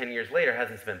then 10 years later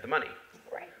hasn't spent the money.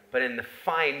 Right. But in the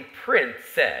fine print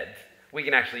said, we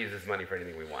can actually use this money for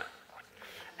anything we want.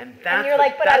 And you're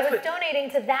like, but I was donating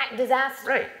to that disaster.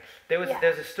 Right.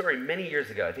 There's a story many years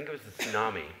ago, I think it was the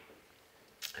tsunami,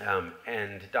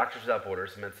 and Doctors Without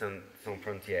Borders, Médecins Sans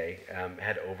Frontières,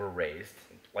 had over-raised,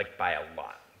 like by a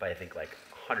lot, by I think like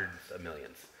hundreds of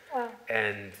millions. Wow.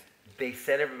 And they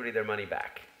sent everybody their money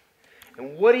back.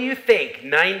 And what do you think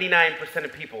 99%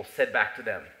 of people said back to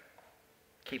them?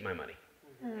 Keep my money.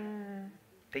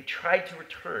 They tried to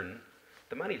return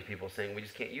the money to people saying, we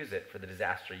just can't use it for the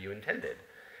disaster you intended.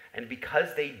 And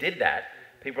because they did that,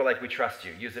 people are like, we trust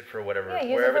you. Use it for whatever,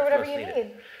 wherever it's most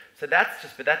needed. So that's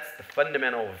the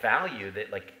fundamental value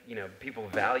that, like, you know, people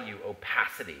value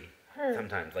opacity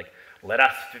sometimes. Like, let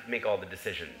us make all the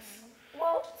decisions.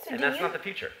 Well, so and that's not the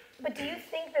future. But do you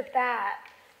think that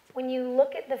when you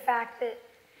look at the fact that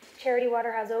Charity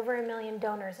Water has over 1 million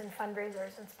donors and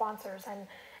fundraisers and sponsors,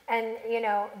 and you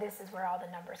know, this is where all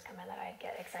the numbers come in that I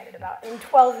get excited about. In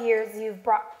 12 years, you've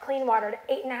brought clean water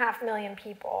to 8.5 million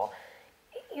people.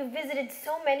 You've visited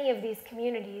so many of these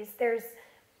communities. There's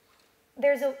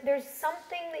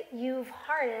something that you've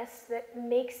harnessed that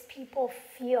makes people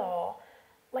feel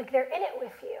like they're in it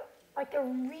with you. Like they're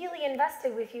really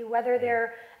invested with you, whether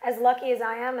they're as lucky as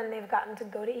I am and they've gotten to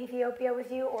go to Ethiopia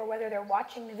with you, or whether they're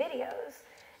watching the videos.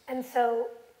 And so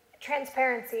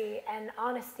transparency and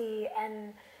honesty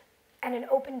and an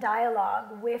open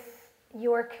dialogue with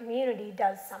your community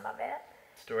does some of it.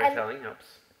 Storytelling helps.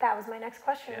 That was my next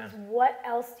question. Is what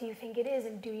else do you think it is?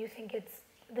 And do you think it's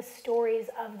the stories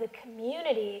of the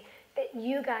community that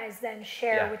you guys then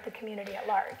share with the community at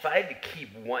large? If I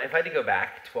had to go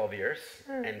back 12 years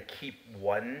and keep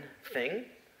one thing,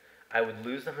 I would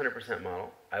lose the 100%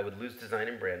 model. I would lose design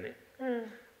and branding.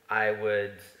 I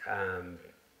would,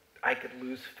 I could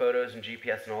lose photos and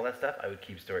GPS and all that stuff. I would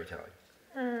keep storytelling.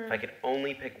 If I could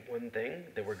only pick one thing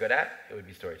that we're good at, it would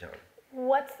be storytelling.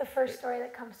 What's the first story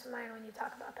that comes to mind when you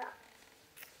talk about that?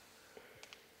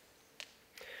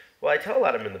 Well, I tell a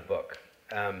lot of them in the book.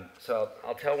 So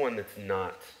I'll tell one that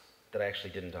I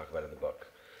actually didn't talk about in the book,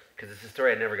 because it's a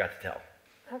story I never got to tell.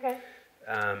 Okay.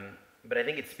 But I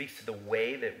think it speaks to the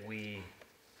way that we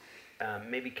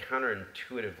maybe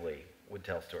counterintuitively would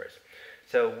tell stories.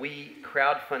 So we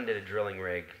crowdfunded a drilling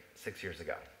rig 6 years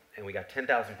ago, and we got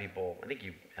 10,000 people. I think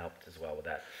you helped as well with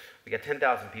that. We got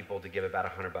 10,000 people to give about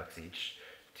 $100 each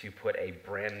to put a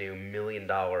brand new $1 million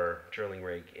drilling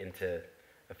rig into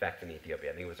effect in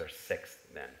Ethiopia. I think it was our 6th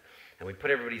then. And we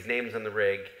put everybody's names on the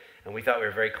rig, and we thought we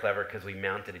were very clever because we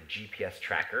mounted a GPS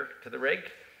tracker to the rig,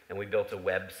 and we built a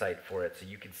website for it so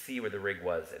you could see where the rig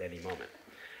was at any moment.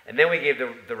 And then we gave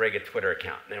the rig a Twitter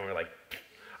account, and then we're like,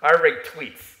 our rig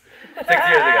tweets 6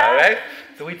 years ago, right?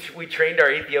 So we trained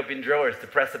our Ethiopian drillers to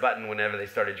press a button whenever they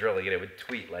started drilling, and it would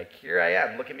tweet like, here I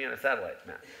am, look at me on a satellite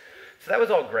map. So that was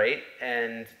all great,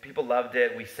 and people loved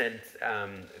it. We sent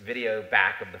video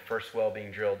back of the first well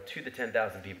being drilled to the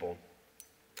 10,000 people,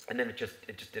 and then it just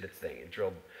did its thing. It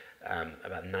drilled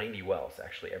about 90 wells,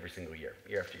 actually, every single year,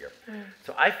 year after year.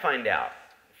 So I find out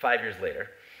 5 years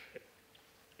later,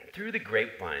 through the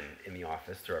grapevine in the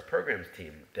office, through our programs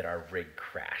team, that our rig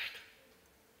crashed.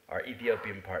 Our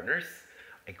Ethiopian partners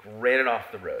ran it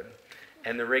off the road,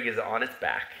 and the rig is on its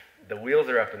back. The wheels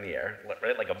are up in the air,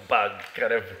 right, like a bug,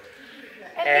 kind of.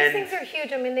 And these things are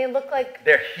huge. I mean, they look like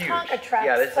they're huge. Tonka trucks,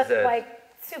 yeah, this but is like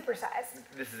supersized.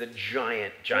 This is a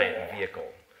giant vehicle.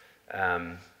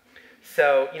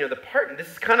 So, this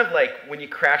is kind of like when you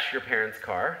crash your parents'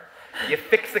 car. You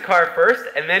fix the car first,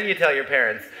 and then you tell your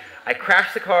parents, I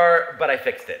crashed the car, but I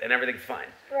fixed it, and everything's fine.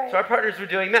 Right. So our partners were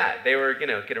doing that. They were, going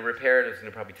to repair it. It was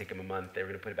going to probably take them a month. They were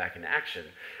going to put it back into action.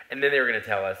 And then they were going to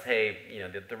tell us, hey,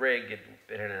 the rig,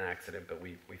 it had an accident, but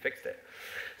we fixed it.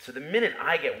 So the minute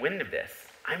I get wind of this,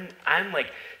 I'm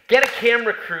like, get a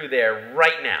camera crew there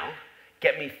right now.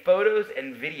 Get me photos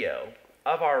and video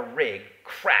of our rig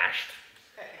crashed.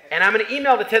 And I'm going to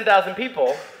email the 10,000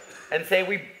 people and say,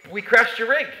 we crashed your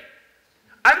rig.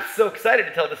 I'm so excited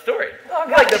to tell the story. Oh,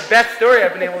 it's like the best story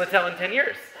I've been able to tell in 10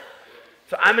 years.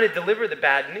 So I'm going to deliver the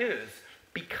bad news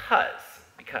because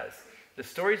the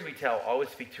stories we tell always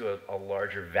speak to a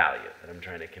larger value that I'm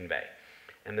trying to convey.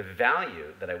 And the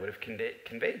value that I would have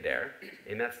conveyed there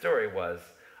in that story was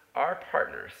our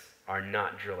partners are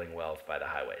not drilling wells by the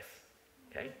highways.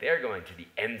 Okay? They're going to the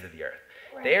ends of the earth.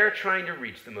 Right. They're trying to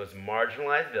reach the most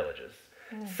marginalized villages,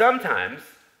 sometimes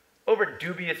over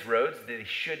dubious roads that they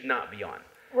should not be on.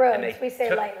 Roads, we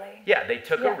say lightly. Yeah, they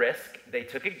took a risk. They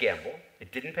took a gamble.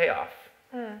 It didn't pay off.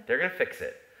 They're going to fix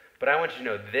it. But I want you to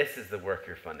know this is the work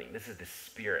you're funding. This is the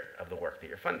spirit of the work that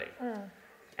you're funding.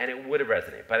 And it would have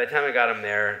resonated. By the time I got them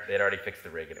there, they'd already fixed the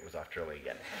rig and it was off drilling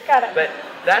again. Got it. But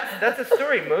that's a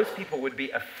story most people would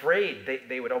be afraid.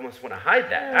 They would almost want to hide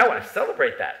that. I want to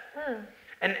celebrate that.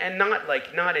 And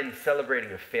not in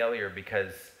celebrating a failure,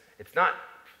 because it's not,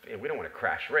 we don't want to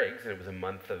crash rigs, and it was a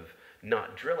month of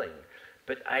not drilling.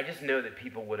 But I just know that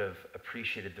people would have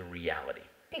appreciated the reality.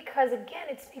 Because again,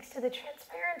 it speaks to the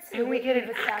transparency. And we get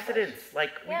in accidents.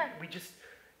 Like we just,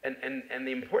 and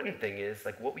the important thing is,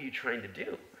 like, what were you trying to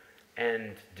do?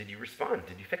 And did you respond?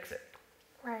 Did you fix it?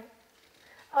 Right.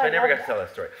 So I never got to tell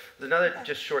that story. There's another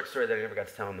just short story that I never got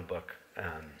to tell in the book,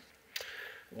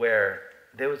 where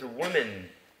there was a woman.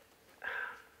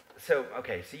 So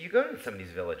you go to some of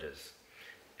these villages,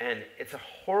 and it's a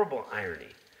horrible irony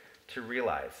to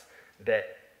realize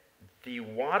that the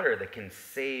water that can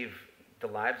save the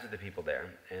lives of the people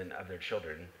there and of their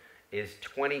children is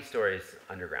 20 stories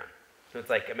underground. So it's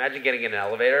like, imagine getting in an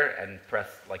elevator and press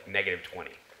like -20,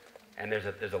 and there's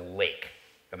a lake,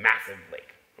 a massive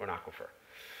lake or an aquifer,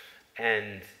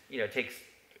 and it takes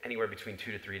anywhere between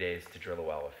 2 to 3 days to drill a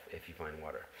well if you find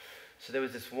water. So there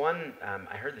was this one.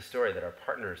 I heard the story that our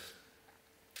partners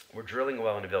were drilling a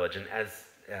well in a village, and as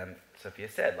Sophia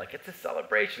said, like, it's a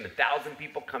celebration. 1,000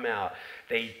 people come out.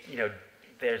 They,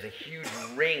 there's a huge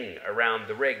ring around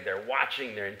the rig. They're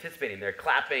watching, they're anticipating, they're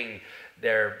clapping,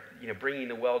 they're, bringing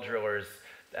the well drillers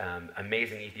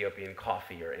amazing Ethiopian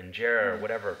coffee or injera or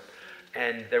whatever.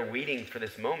 And they're waiting for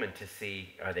this moment to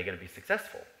see, are they going to be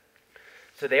successful?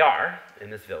 So they are in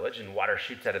this village, and water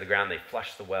shoots out of the ground. They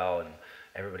flush the well, and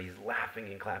everybody's laughing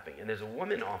and clapping. And there's a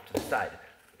woman off to the side.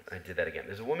 I did that again.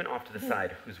 There's a woman off to the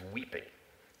side who's weeping.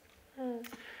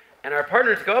 And our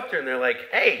partners go up to her, and they're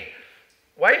like, hey,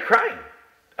 why are you crying?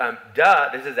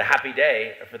 This is a happy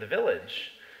day for the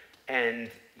village.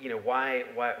 And, why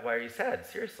are you sad?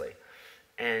 Seriously.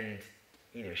 And,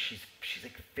 she's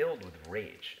like filled with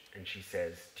rage. And she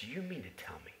says, do you mean to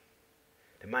tell me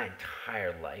that my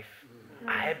entire life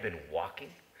I have been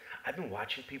walking I've been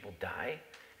watching people die.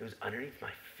 It was underneath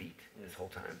my feet this whole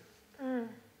time.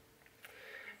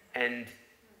 And,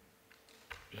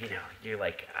 you know, you're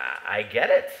like, I get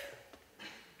it.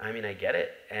 I mean, I get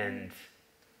it. And,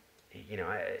 you know,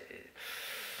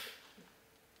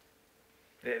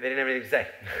 they didn't have anything to say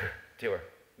to her.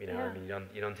 You know, I mean,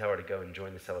 you don't tell her to go and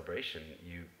join the celebration.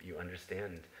 You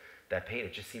understand that pain.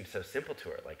 It just seems so simple to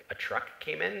her. Like, a truck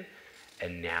came in,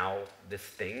 and now this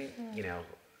thing, you know,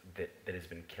 that has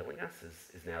been killing us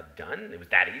is now done. It was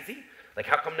that easy. Like,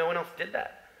 how come no one else did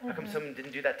that? How come someone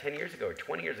didn't do that 10 years ago, or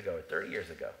 20 years ago, or 30 years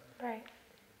ago? Right.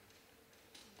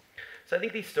 So I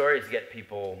think these stories get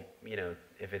people, you know,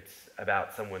 if it's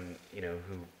about someone, you know,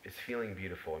 who is feeling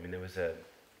beautiful. I mean, there was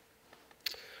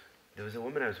a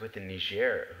woman I was with in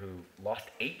Niger who lost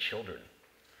 8 children.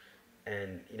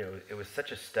 And, you know, it was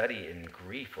such a study in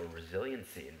grief or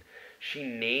resiliency. And she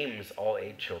names all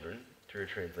 8 children through a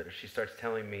translator. She starts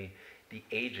telling me the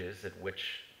ages at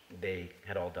which they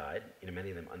had all died, you know, many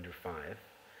of them under 5.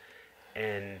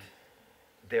 And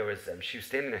there was, she was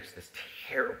standing next to this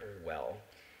terrible well.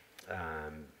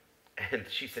 And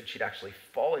she said she'd actually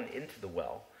fallen into the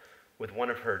well with one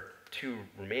of her 2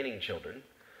 remaining children.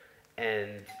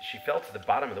 And she fell to the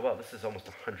bottom of the well. This is almost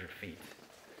 100 feet.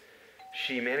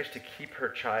 She managed to keep her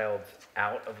child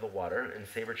out of the water and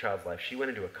save her child's life. She went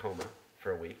into a coma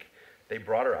for a week. They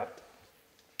brought her up.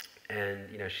 And,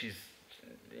 you know, she's,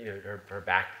 you know, her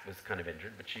back was kind of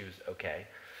injured, but she was okay.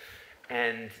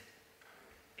 And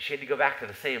she had to go back to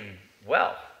the same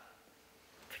well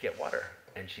to get water.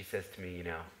 And she says to me, you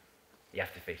know, you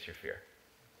have to face your fear.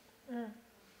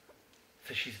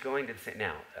 So she's going to the same.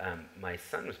 Now, my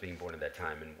son was being born at that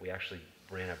time, and we actually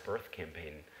ran a birth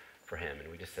campaign for him. And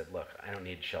we just said, look, I don't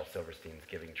need Shel Silverstein's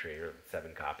Giving Tree or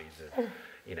 7 copies of,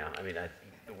 you know, I mean,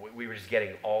 we were just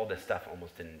getting all this stuff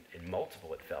almost in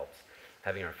multiple, it felt,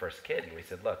 having our first kid. And we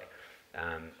said, look,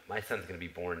 my son's going to be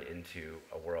born into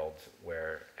a world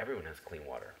where everyone has clean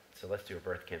water. So let's do a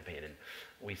birth campaign. And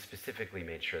we specifically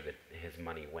made sure that his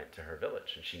money went to her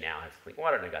village. And she now has clean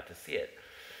water, and I got to see it.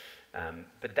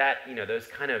 But that, you know, those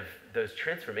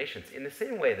transformations, in the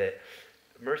same way that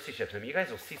Mercy Ships, I mean, you guys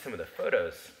will see some of the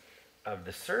photos of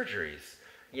the surgeries.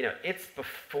 You know, it's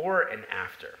before and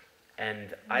after.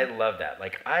 And I love that.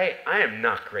 Like, I am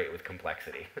not great with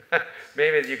complexity.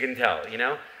 Maybe as you can tell, you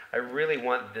know. I really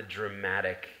want the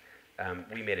dramatic,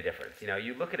 we made a difference. You know,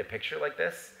 you look at a picture like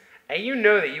this, and you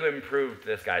know that you improved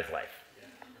this guy's life.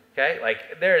 Okay? Like,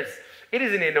 it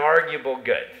is an inarguable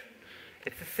good.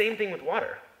 It's the same thing with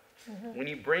water. When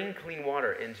you bring clean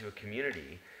water into a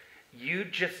community, you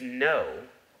just know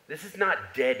this is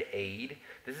not dead aid.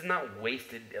 This is not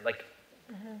wasted. Like,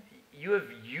 you have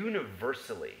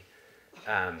universally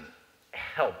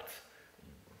helped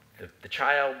the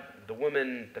child, the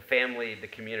woman, the family, the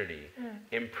community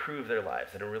improve their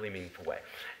lives in a really meaningful way.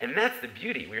 And that's the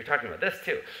beauty, we were talking about this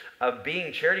too, of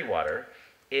being charity water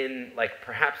in, like,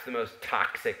 perhaps the most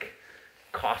toxic,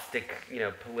 caustic, you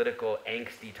know, political,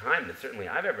 angsty time that certainly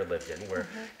I've ever lived in, where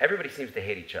everybody seems to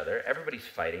hate each other, everybody's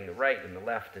fighting, the right and the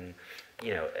left, and,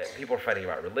 you know, people are fighting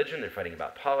about religion, they're fighting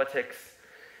about politics,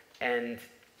 and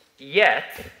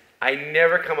yet, I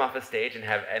never come off a stage and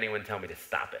have anyone tell me to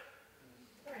stop it.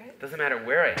 Right. Doesn't matter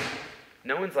where I am.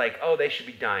 No one's like, oh, they should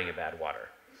be dying of bad water,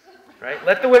 right?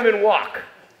 Let the women walk.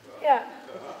 Yeah.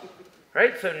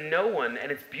 Right? So no one,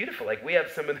 and it's beautiful. Like, we have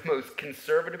some of the most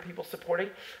conservative people supporting,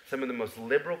 some of the most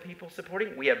liberal people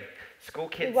supporting. We have school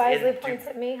kids. He wisely points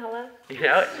at me. Hello. You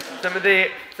know, some of the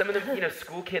you know,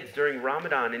 school kids during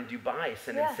Ramadan in Dubai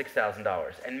send in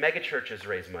 $6,000, and megachurches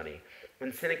raise money,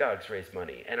 and synagogues raise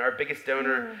money, and our biggest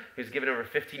donor, who's given over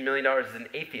 $15 million, is an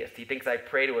atheist. He thinks I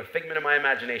pray to a figment of my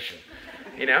imagination.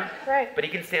 You know. Right. But he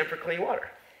can stand for clean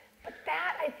water. But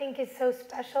that, I think, is so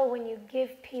special when you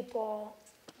give people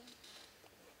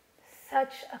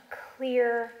such a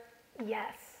clear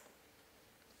yes,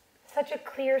 such a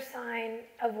clear sign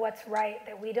of what's right,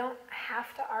 that we don't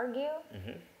have to argue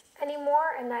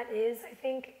anymore. And that is, I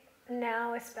think,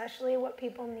 now especially what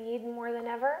people need more than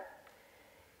ever.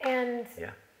 And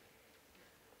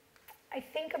I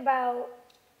think about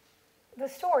the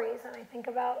stories, and I think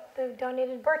about the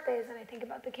donated birthdays, and I think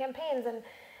about the campaigns,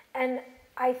 and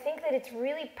I think that it's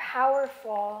really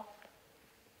powerful.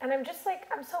 And I'm just like,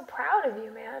 I'm so proud of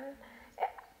you, man.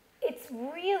 It's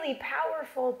really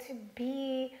powerful to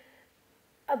be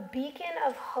a beacon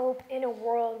of hope in a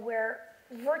world where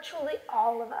virtually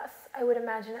all of us, I would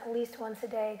imagine at least once a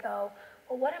day, go,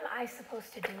 well, what am I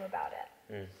supposed to do about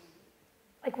it?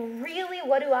 Like, really,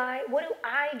 what do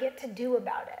I get to do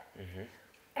about it?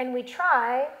 And we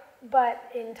try,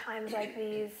 but in times like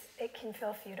these, it can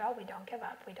feel futile. We don't give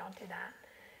up. We don't do that.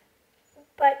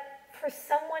 But for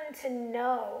someone to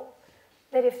know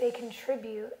that if they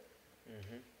contribute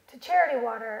to Charity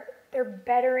Water, they're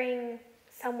bettering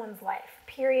someone's life,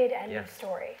 period, end of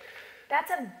story. That's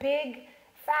a big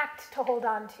fact to hold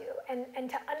on to and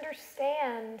to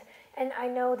understand. And I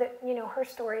know that, you know, her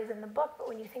story is in the book, but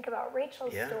when you think about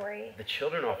Rachel's story, the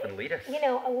children often lead us. You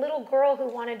know, a little girl who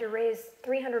wanted to raise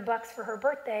 $300 for her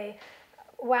birthday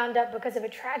wound up, because of a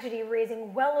tragedy,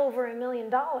 raising well over $1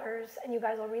 million. And you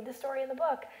guys will read the story in the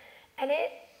book. And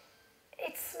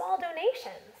it's small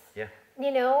donations. Yeah.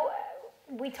 You know,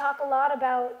 we talk a lot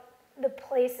about the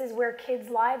places where kids'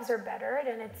 lives are bettered,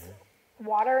 and it's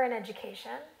water and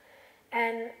education.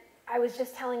 And I was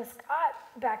just telling Scott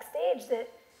backstage that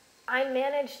I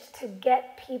managed to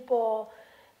get people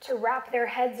to wrap their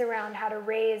heads around how to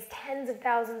raise tens of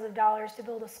thousands of dollars to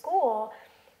build a school,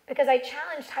 because I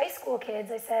challenged high school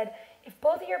kids. I said, if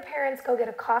both of your parents go get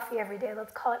a coffee every day,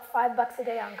 let's call it $5 a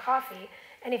day on coffee,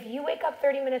 and if you wake up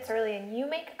 30 minutes early and you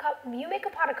make a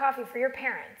pot of coffee for your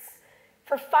parents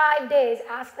for 5 days,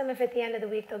 ask them if at the end of the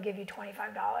week they'll give you $25.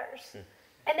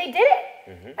 And they did it.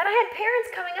 And I had parents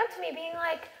coming up to me being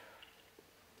like,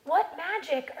 what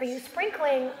magic are you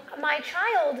sprinkling? My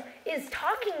child is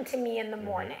talking to me in the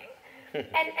morning.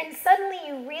 And suddenly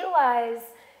you realize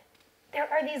there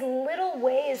are these little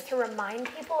ways to remind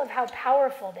people of how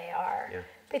powerful they are.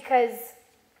 Because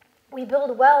we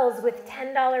build wells with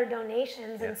 $10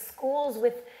 donations and schools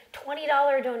with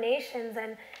 $20 donations,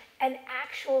 and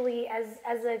actually as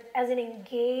an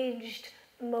engaged,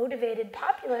 motivated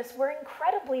populace, we're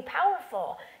incredibly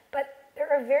powerful. But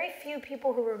there are very few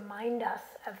people who remind us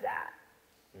of that.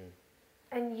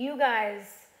 And you guys,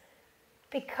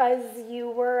 because you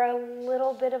were a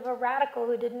little bit of a radical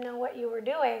who didn't know what you were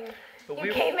doing,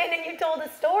 you came in and you told a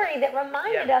story that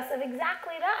reminded us of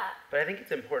exactly that. But I think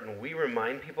it's important we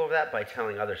remind people of that by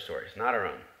telling other stories, not our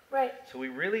own. Right. So we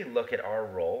really look at our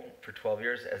role for 12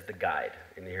 years as the guide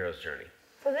in the hero's journey.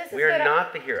 So this is we are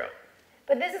not the hero.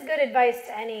 But this is good advice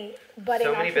to any budding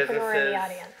entrepreneur in the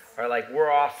audience. Are like,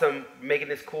 we're awesome, making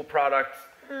this cool product,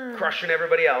 crushing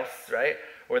everybody else, right?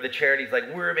 Or the charity's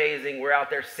like, we're amazing, we're out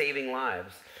there saving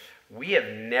lives. We have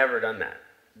never done that.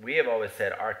 We have always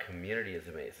said our community is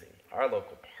amazing. Our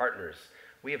local partners,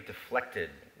 we have deflected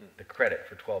the credit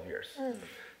for 12 years.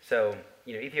 So,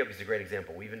 you know, Ethiopia is a great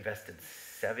example. We've invested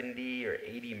 70 or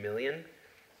 80 million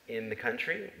in the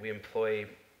country. We employ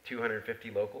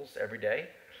 250 locals every day.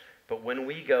 But when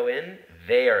we go in,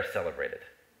 they are celebrated.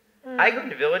 I go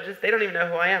into villages, they don't even know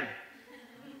who I am.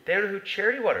 They don't know who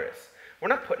Charity Water is. We're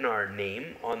not putting our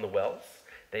name on the wells.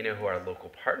 They know who our local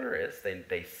partner is.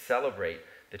 They celebrate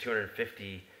the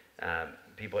 250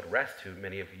 people at rest, who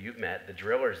many of you've met, the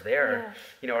drillers there.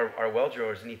 You know, our well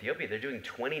drillers in Ethiopia, they're doing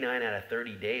 29 out of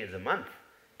 30 days a month.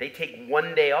 They take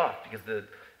 1 day off because the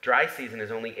dry season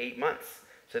is only 8 months.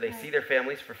 So they see their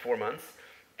families for 4 months,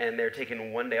 and they're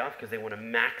taking 1 day off because they want to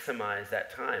maximize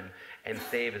that time and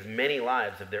save as many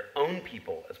lives of their own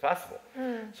people as possible.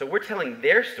 So we're telling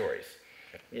their stories.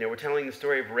 You know, we're telling the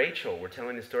story of Rachel. We're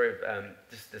telling the story of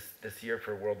just this year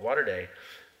for World Water Day.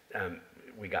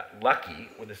 We got lucky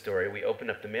with the story. We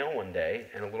opened up the mail one day,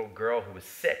 and a little girl who was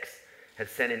 6 had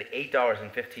sent in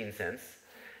 $8.15,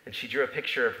 and she drew a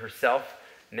picture of herself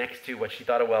next to what she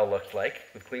thought a well looked like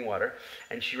with clean water,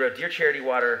 and she wrote, "Dear Charity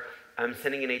Water, I'm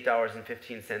sending in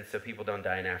 $8.15 so people don't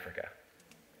die in Africa."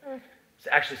 So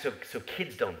actually, so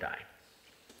kids don't die.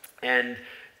 And,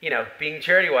 you know, being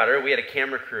Charity Water, we had a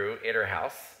camera crew at her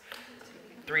house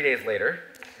 3 days later.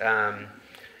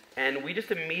 And we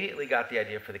just immediately got the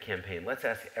idea for the campaign. Let's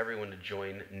ask everyone to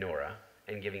join Nora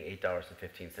in giving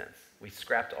 $8.15. We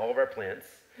scrapped all of our plans.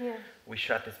 We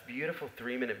shot this beautiful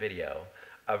 3-minute video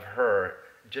of her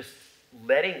just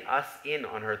letting us in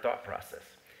on her thought process.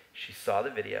 She saw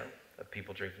the video of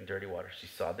people drinking dirty water. She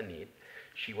saw the need.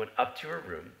 She went up to her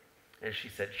room and she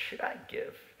said, should I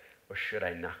give or should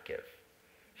I not give?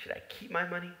 Should I keep my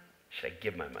money? Should I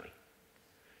give my money?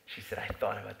 She said, I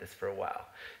thought about this for a while.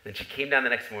 Then she came down the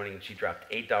next morning and she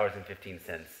dropped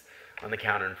 $8.15 on the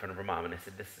counter in front of her mom. And I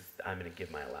said, I'm going to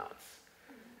give my allowance.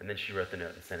 And then she wrote the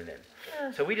note and sent it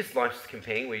in. So we just launched this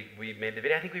campaign. We made the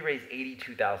video. I think we raised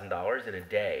 $82,000 in a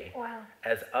day. Wow.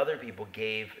 As other people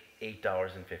gave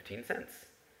 $8.15.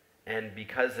 And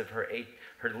because of her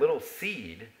little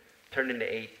seed turned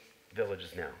into 8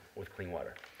 villages now with clean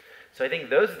water. So I think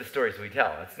those are the stories we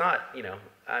tell. It's not, you know,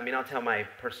 I mean, I'll tell my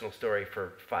personal story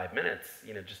for 5 minutes,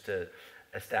 you know, just to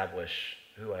establish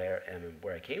who I am and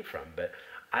where I came from. But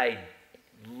I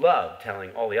love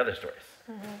telling all the other stories.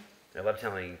 I love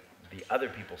telling the other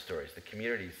people's stories, the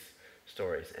community's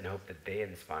stories, and hope that they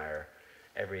inspire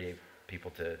everyday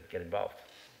people to get involved.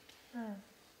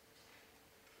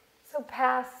 So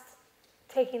past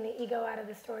taking the ego out of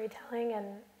the storytelling and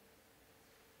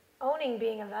owning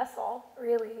being a vessel,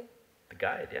 really. The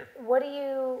guide, yeah. What do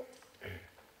you,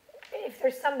 if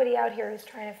there's somebody out here who's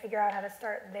trying to figure out how to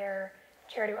start their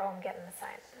charity, oh, I'm getting the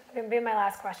sign. It's going to be my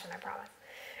last question, I promise.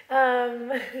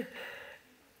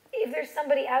 If there's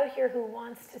somebody out here who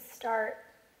wants to start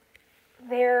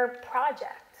their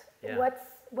project, yeah.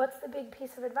 what's the big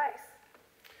piece of advice?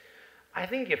 I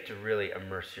think you have to really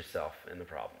immerse yourself in the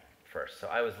problem first. So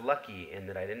I was lucky in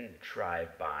that I didn't drive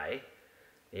by.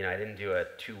 You know, I didn't do a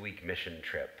 2-week mission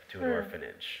trip to an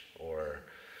orphanage, or,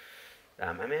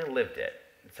 I lived it.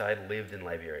 So I lived in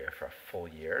Liberia for a full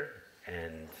year,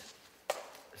 and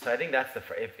so I think that's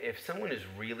if someone is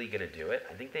really going to do it,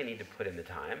 I think they need to put in the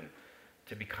time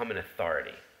to become an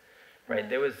authority, right?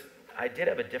 I did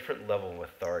have a different level of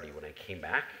authority when I came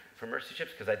back from Mercy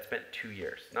Ships because I'd spent 2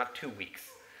 years, not 2 weeks.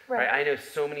 Right. I know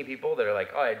so many people that are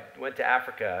like, oh, I went to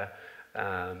Africa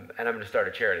and I'm going to start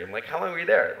a charity. I'm like, how long were you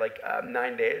there? Like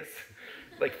 9 days.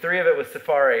 Like 3 of it was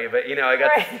safari, but I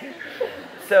got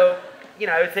So,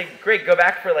 I would say, great, go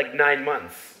back for like 9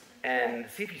 months and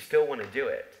see if you still want to do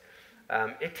it.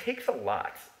 It takes a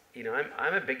lot.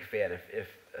 I'm a big fan. If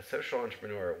a social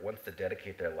entrepreneur wants to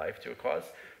dedicate their life to a cause,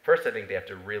 first I think they have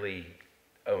to really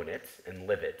own it and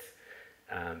live it,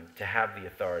 to have the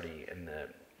authority and the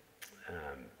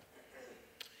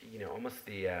almost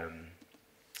the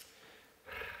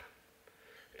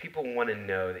people want to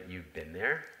know that you've been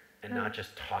there and not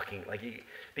just talking. Like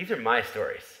these are my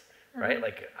stories, right?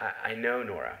 Like I know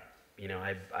Nora.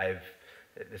 I've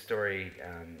the story.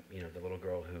 The little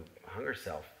girl who hung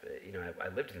herself. I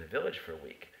lived in the village for a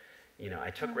week.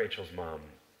 I took Rachel's mom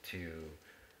to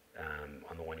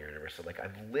on the 1-year anniversary. Like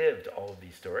I've lived all of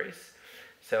these stories,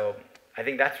 so. I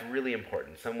think that's really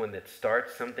important. Someone that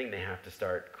starts something, they have to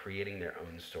start creating their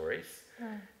own stories,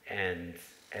 and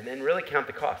then really count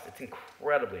the cost. It's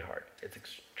incredibly hard. It's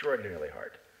extraordinarily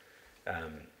hard.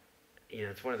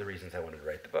 It's one of the reasons I wanted to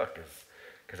write the book, is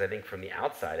because I think from the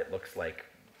outside it looks like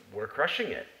we're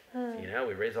crushing it.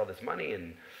 We raise all this money,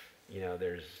 and we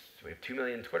have 2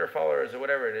 million Twitter followers or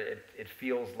whatever. It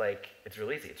feels like it's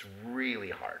real easy. It's really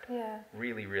hard. Yeah.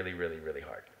 Really, really, really, really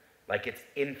hard. Like it's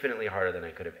infinitely harder than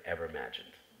I could have ever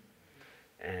imagined.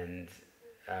 And,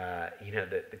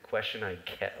 the question I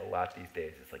get a lot these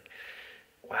days is like,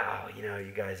 wow,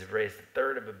 you guys have raised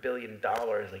 $333 million.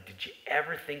 Like, did you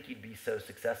ever think you'd be so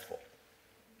successful?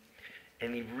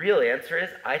 And the real answer is,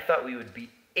 I thought we would be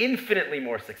infinitely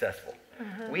more successful.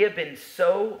 We have been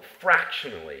so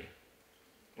fractionally,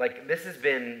 like this has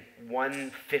been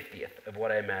 1/50th of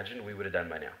what I imagined we would have done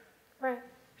by now. Right.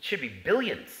 It should be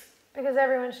billions. Because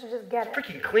everyone should just get it.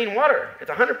 Freaking clean water.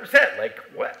 It's 100%. Like,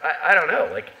 what? I don't know.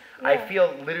 Like, I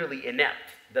feel literally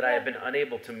inept that I have been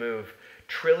unable to move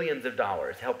trillions of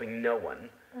dollars helping no one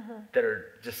that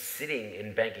are just sitting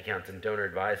in bank accounts and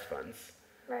donor-advised funds.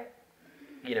 Right.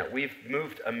 We've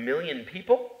moved 1 million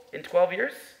people in 12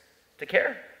 years to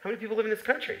care. How many people live in this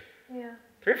country? Yeah.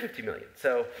 350 million.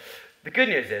 So the good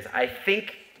news is I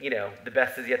think, the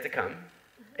best is yet to come.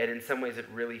 And in some ways, it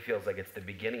really feels like it's the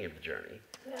beginning of the journey.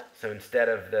 Yeah. So instead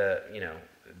of the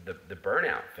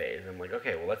burnout phase, I'm like,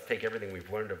 okay, well, let's take everything we've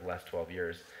learned over the last 12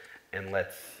 years, and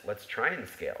let's try and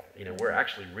scale. We're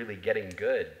actually really getting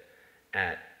good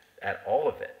at all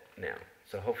of it now.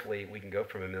 So hopefully, we can go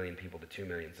from 1 million people to 2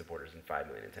 million supporters, and 5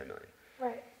 million, and 10 million.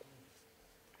 Right.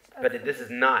 But this is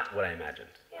not what I imagined.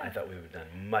 Yeah. I thought we would have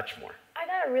done much more. I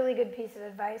got a really good piece of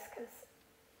advice because,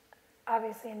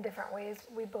 obviously, in different ways,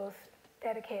 we both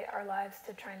dedicate our lives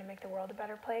to trying to make the world a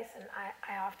better place, and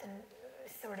I often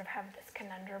sort of have this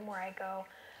conundrum where I go,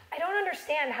 I don't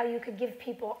understand how you could give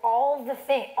people all the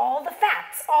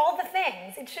facts, all the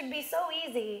things. It should be so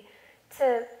easy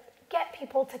to get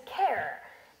people to care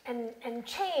and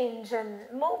change and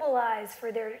mobilize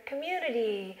for their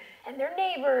community and their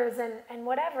neighbors and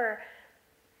whatever.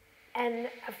 And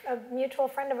a mutual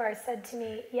friend of ours said to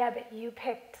me, yeah, but you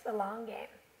picked the long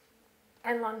game,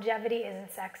 and longevity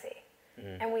isn't sexy.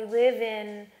 And we live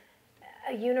in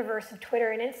a universe of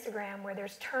Twitter and Instagram where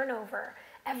there's turnover.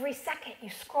 Every second you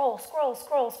scroll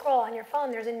on your phone,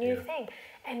 there's a new thing.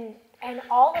 And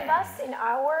all of us in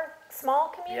our small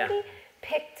community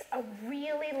picked a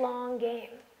really long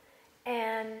game.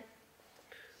 And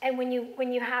when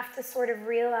you have to sort of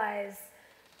realize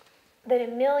that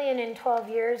 1 million in 12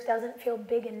 years doesn't feel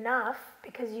big enough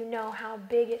because you know how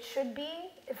big it should be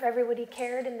if everybody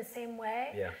cared in the same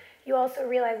way. Yeah. You also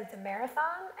realize it's a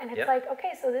marathon, and it's like,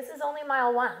 okay, so this is only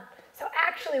mile 1. So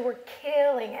actually, we're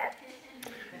killing it.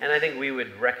 And I think we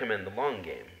would recommend the long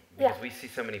game because we see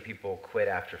so many people quit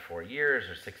after 4 years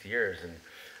or 6 years, and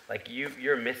like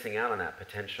you're missing out on that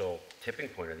potential tipping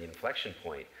point or the inflection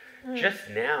point. Just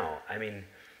now, I mean,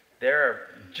 there are,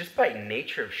 just by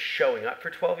nature of showing up for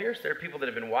 12 years, there are people that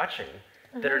have been watching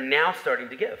that are now starting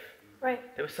to give. Right.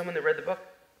 There was someone that read the book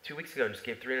 2 weeks ago and just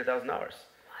gave $300,000. Wow.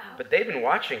 But they've been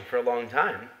watching for a long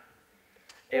time.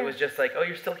 It was just like, oh,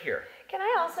 you're still here. Can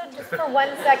I also, just for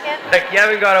 1 second? Like, you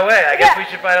haven't gone away. I guess we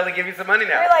should finally give you some money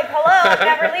now. You're like, hello, I'm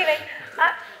never leaving.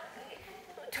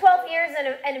 12 years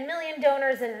and a million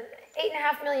donors and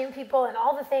 8.5 million people and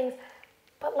all the things.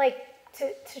 But like,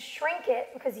 to shrink it,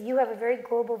 because you have a very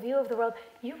global view of the world,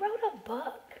 you wrote a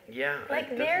book. Yeah.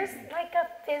 Like, there's like a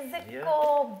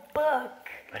physical book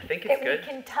I think it's that good. we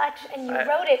can touch, and you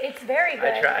wrote it. It's very good.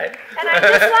 I tried. And I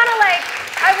just want to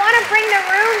I want to bring the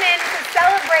room in to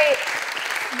celebrate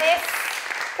this,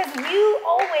 because you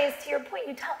always, to your point,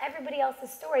 you tell everybody else's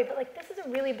story, but like, this is a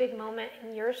really big moment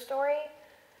in your story.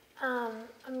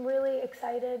 I'm really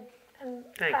excited and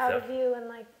proud of you, and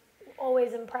like,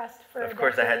 always impressed for Of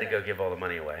course, I had to go give all the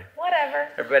money away. Whatever.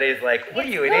 Everybody's like, what are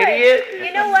you, an good. idiot?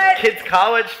 You know what? Kids'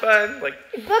 college fund? Like,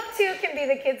 Book 2 can be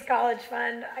the kids' college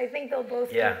fund. I think they'll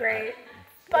both do great.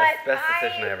 But best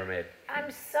decision I ever made. I'm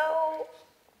so,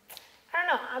 I don't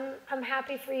know, I'm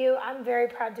happy for you. I'm very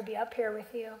proud to be up here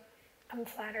with you. I'm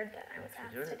flattered that I was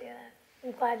asked to do this.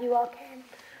 I'm glad you all came.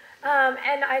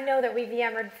 And I know that we've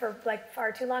yammered for like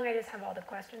far too long. I just have all the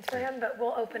questions for him, but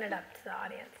we'll open it up to the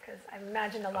audience, because I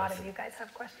imagine a lot of you guys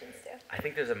have questions too. I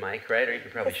think there's a mic, right? Or you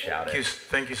could probably shout it.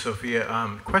 Thank you, Sophia.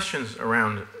 Questions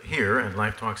around here at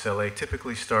Life Talks LA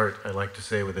typically start, I like to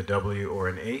say, with a W or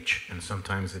an H, and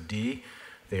sometimes a D.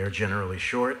 They are generally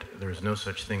short. There's no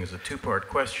such thing as a two-part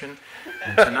question.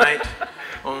 And tonight,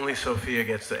 only Sophia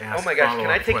gets to ask follow-up questions. Oh my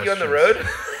gosh, can I take you on the road?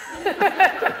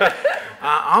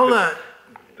 I'll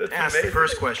ask the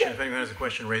first question. If anyone has a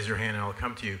question, raise your hand and I'll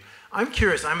come to you. I'm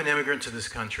curious. I'm an immigrant to this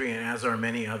country, and as are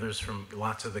many others from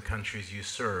lots of the countries you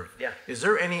serve. Yeah. Is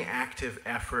there any active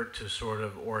effort to sort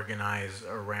of organize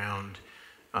around,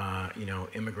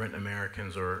 immigrant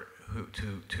Americans, or who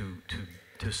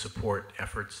to support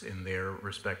efforts in their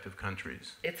respective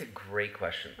countries? It's a great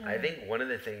question. I think one of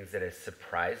the things that has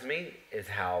surprised me is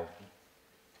how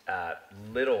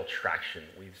little traction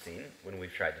we've seen when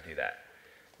we've tried to do that.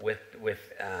 With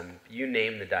you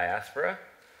name the diaspora,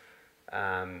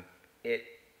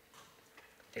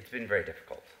 it's been very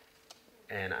difficult,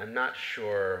 and I'm not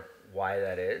sure why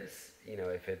that is.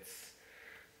 If it's,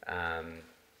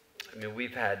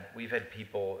 we've had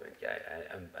people.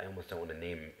 I almost don't want to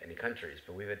name any countries,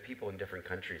 but we've had people in different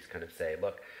countries kind of say,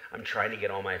 "Look, I'm trying to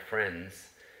get all my friends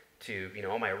to,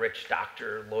 all my rich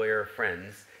doctor, lawyer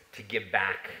friends to give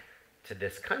back to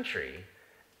this country,"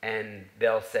 and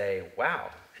they'll say, "Wow,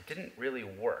 it didn't really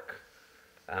work,"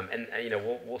 and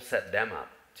we'll set them up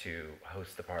to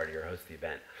host the party or host the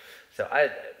event. So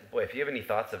if you have any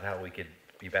thoughts of how we could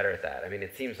be better at that,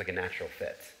 it seems like a natural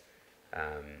fit.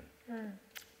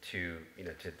 To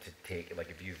take, like,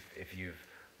 if you've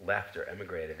left or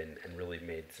emigrated and really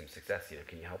made some success,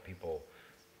 can you help people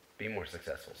be more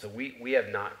successful? So we have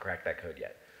not cracked that code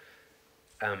yet.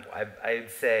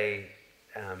 I'd say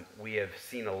we have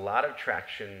seen a lot of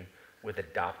traction with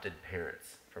adopted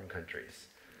parents from countries.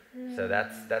 So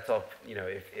that's all.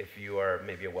 If you are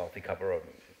maybe a wealthy couple or a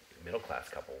middle class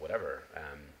couple, whatever,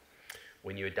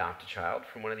 when you adopt a child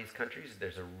from one of these countries,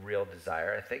 there's a real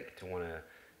desire, I think, to want to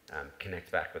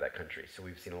connect back with that country. So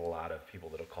we've seen a lot of people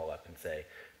that'll call up and say,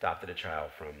 adopted a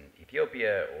child from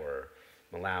Ethiopia or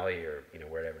Malawi or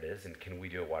wherever it is, and can we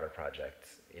do a water project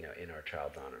in our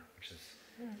child's honor,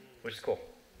 which is cool.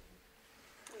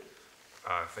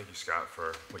 Thank you, Scott,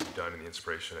 for what you've done and the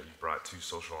inspiration that you've brought to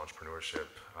social entrepreneurship.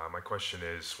 My question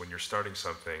is, when you're starting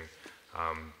something,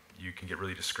 you can get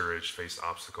really discouraged, face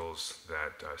obstacles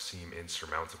that seem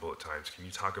insurmountable at times. Can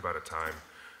you talk about a time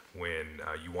when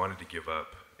you wanted to give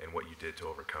up and what you did to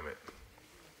overcome it?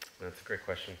 That's a great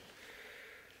question.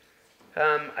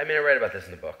 I write about this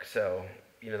in the book. So,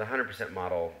 the 100%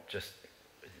 model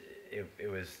it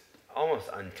was almost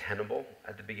untenable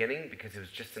at the beginning because it was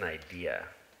just an idea.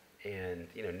 And,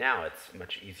 now it's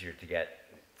much easier to get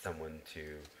someone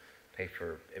to pay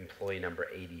for employee number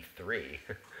 83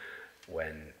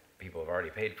 when people have already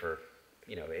paid for,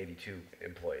 82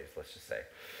 employees, let's just say.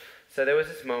 So there was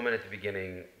this moment at the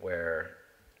beginning where,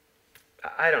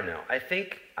 I don't know, I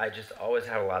think I just always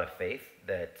had a lot of faith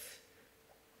that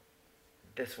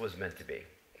this was meant to be.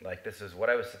 Like, this is what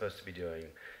I was supposed to be doing.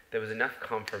 There was enough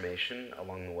confirmation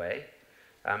along the way.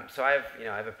 So I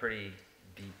have a pretty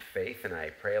deep faith, and I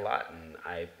pray a lot, and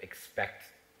I expect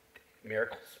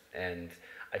miracles. And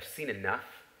I've seen enough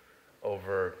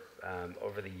over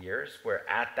the years where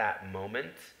at that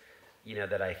moment,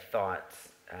 that I thought,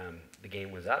 the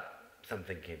game was up,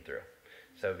 something came through.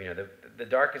 So, the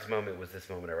darkest moment was this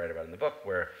moment I write about in the book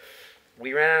where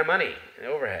we ran out of money and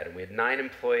overhead, and we had 9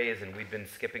 employees, and we'd been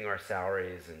skipping our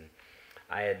salaries, and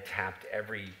I had tapped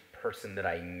every person that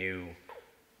I knew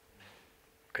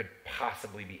could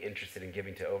possibly be interested in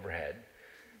giving to overhead.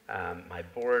 My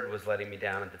board was letting me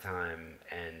down at the time,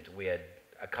 and we had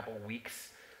a couple weeks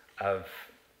of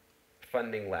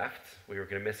funding left. We were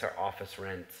going to miss our office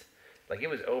rent. Like, it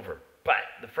was over. But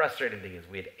the frustrating thing is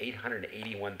we had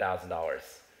 $881,000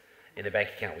 in the bank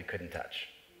account we couldn't touch.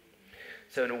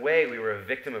 So in a way, we were a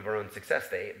victim of our own success.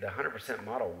 The 100%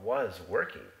 model was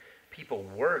working. People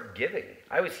were giving.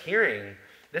 I was hearing,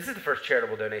 this is the first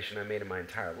charitable donation I made in my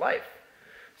entire life.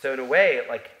 So in a way,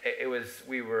 like,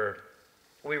 we were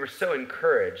so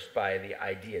encouraged by the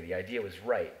idea. The idea was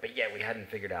right, but yet we hadn't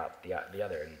figured out the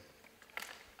other. And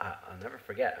I'll never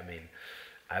forget, I mean,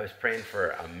 I was praying for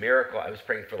a miracle. I was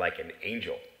praying for like an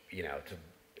angel, to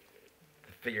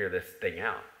figure this thing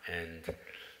out. And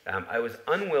I was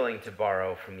unwilling to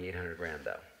borrow from the 800 grand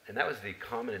though. And that was the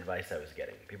common advice I was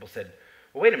getting. People said,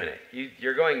 well, wait a minute,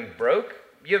 you're going broke?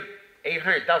 You have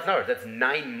 $800,000. That's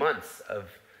 9 months of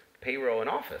payroll in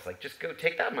office. Like, just go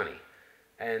take that money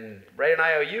and write an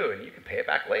IOU and you can pay it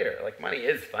back later. Like, money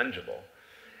is fungible.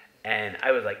 And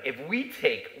I was like, if we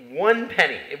take 1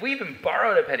 penny, if we even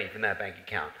borrowed a penny from that bank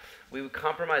account, we would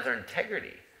compromise our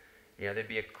integrity. There'd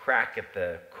be a crack at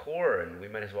the core and we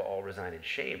might as well all resign in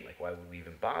shame. Like, why would we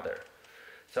even bother?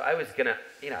 So I was gonna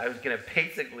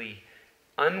basically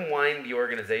unwind the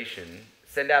organization,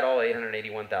 send out all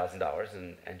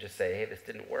 $881,000 and just say, hey, this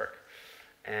didn't work.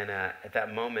 And at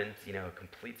that moment, a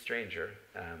complete stranger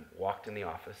walked in the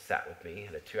office, sat with me,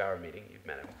 had a 2-hour meeting. You've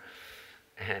met him.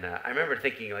 And I remember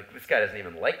thinking, like, this guy doesn't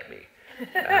even like me.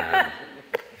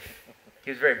 He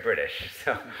was very British,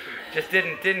 so just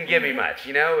didn't give me much.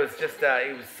 It was just,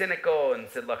 he was cynical and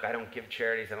said, look, I don't give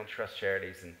charities, I don't trust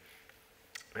charities. And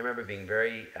I remember being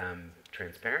very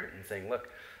transparent and saying, look,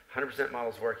 100%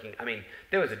 model's working. I mean,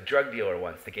 there was a drug dealer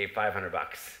once that gave $500.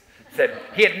 Said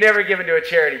he had never given to a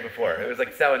charity before. It was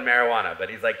like selling marijuana,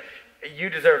 but he's like, you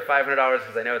deserve $500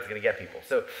 because I know it's going to get people.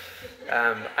 So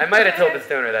I might have told this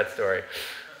donor that story.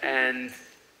 And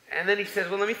then he says,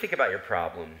 well, let me think about your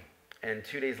problem. And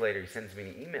 2 days later, he sends me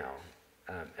an email.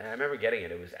 And I remember getting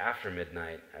it. It was after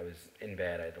midnight. I was in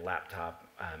bed. I had the laptop,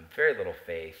 very little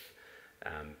faith,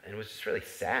 and it was just really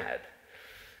sad.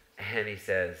 And he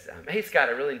says, hey, Scott,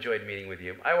 I really enjoyed meeting with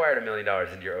you. I wired $1 million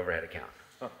into your overhead account.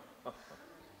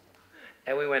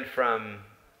 And we went from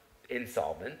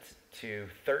insolvent to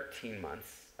 13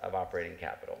 months of operating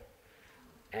capital.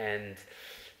 And,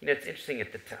 it's interesting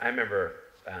at the time. I remember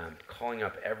calling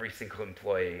up every single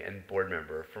employee and board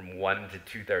member from 1 to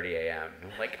 2:30 a.m.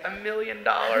 Like, $1 million.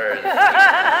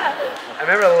 I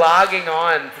remember logging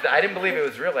on to I didn't believe it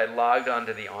was real. I logged on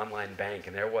to the online bank,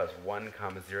 and there was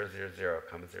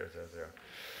 1,000,000,000.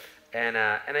 And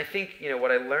I think,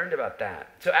 what I learned about that.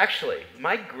 So actually,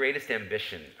 my greatest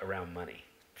ambition around money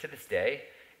to this day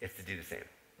is to do the same.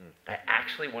 I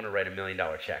actually want to write $1 million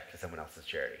check to someone else's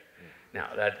charity. Now,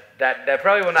 that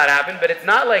probably will not happen, but it's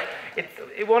not like,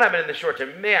 it won't happen in the short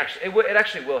term. It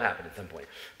actually will happen at some point.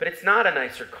 But it's not a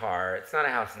nicer car. It's not a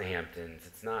house in the Hamptons.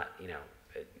 It's not, a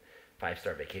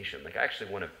 5-star vacation. Like, I actually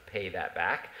want to pay that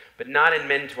back, but not in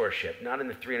mentorship, not in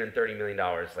the $330 million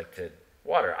like to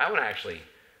water. I want to actually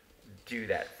do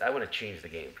that. I want to change the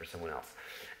game for someone else.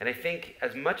 And I think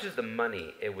as much as the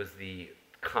money, it was the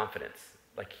confidence.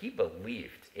 Like, he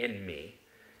believed in me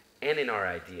and in our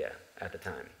idea at the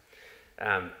time.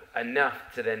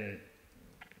 Enough to then,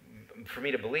 for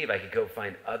me to believe I could go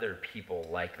find other people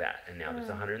like that. And now there's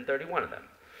 131 of them.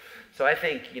 So I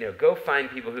think, go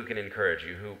find people who can encourage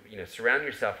you, who, surround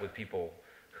yourself with people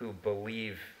who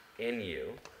believe in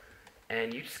you,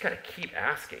 and you just got to keep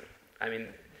asking. I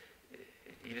mean,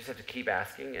 you just have to keep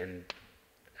asking, and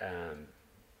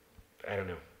I don't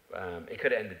know. It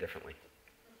could have ended differently,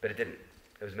 but it didn't.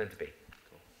 It was meant to be.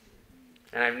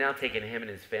 And I've now taken him and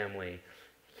his family,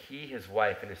 his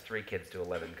wife, and his 3 kids to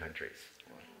 11 countries.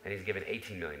 And he's given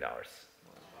 $18 million.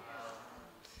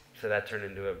 So that turned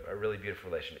into a really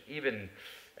beautiful relationship. Even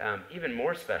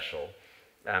more special,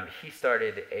 he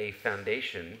started a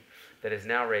foundation that has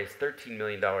now raised $13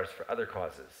 million for other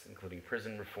causes, including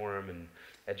prison reform and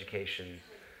education.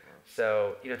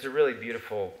 So, it's a really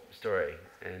beautiful story.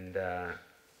 And,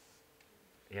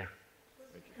 yeah.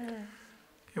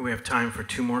 Okay, we have time for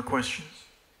 2 more questions.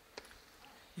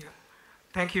 Yeah.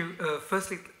 Thank you.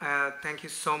 Firstly, thank you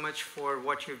so much for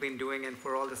what you've been doing and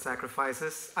for all the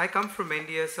sacrifices. I come from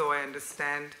India, so I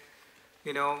understand,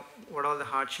 what all the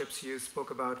hardships you spoke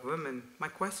about women. My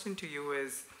question to you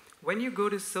is, when you go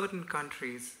to certain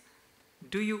countries,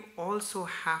 do you also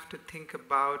have to think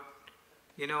about,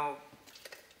 you know,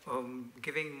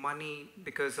 giving money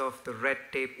because of the red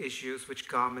tape issues which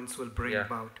governments will bring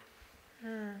about?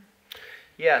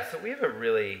 Yeah, so we have a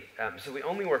really, so we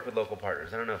only work with local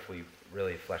partners. I don't know if we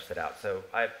really fleshed that out. So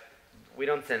we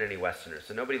don't send any Westerners.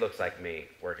 So nobody looks like me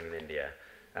working in India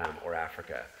or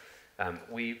Africa.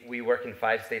 We work in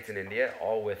 5 states in India,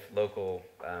 all with local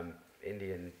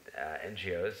Indian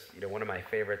NGOs. You know, one of my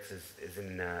favorites is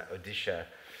in Odisha,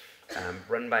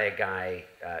 run by a guy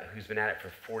who's been at it for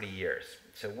 40 years.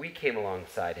 So we came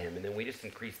alongside him, and then we just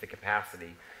increased the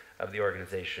capacity of the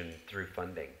organization through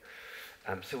funding.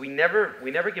 So we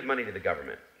never give money to the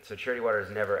government. So Charity Water has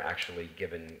never actually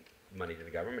given money to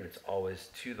the government. It's always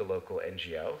to the local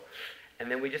NGO. And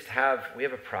then we have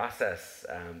a process,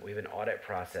 we have an audit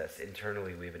process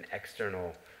internally, we have an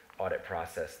external audit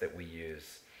process that we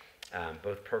use,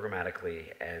 both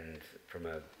programmatically and from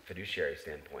a fiduciary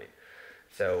standpoint.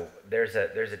 So there's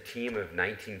a team of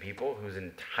 19 people whose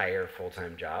entire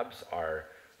full-time jobs are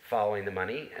following the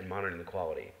money and monitoring the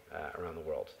quality around the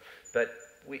world. But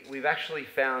we've actually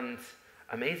found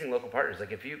amazing local partners.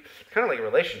 Like it's kind of like a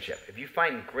relationship. If you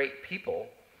find great people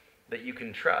that you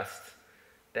can trust,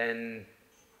 then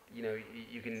you know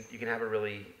you can have a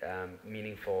really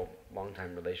meaningful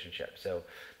long-time relationship. So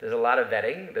there's a lot of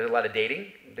vetting, there's a lot of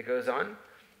dating that goes on,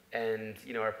 and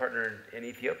you know our partner in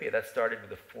Ethiopia, that started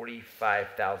with a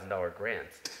 $45,000 grant,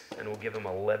 and we'll give them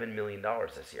 $11 million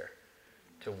this year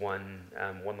to one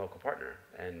local partner,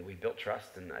 and we built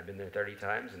trust. And I've been there 30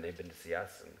 times, and they've been to see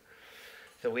us, and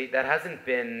so that hasn't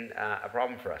been a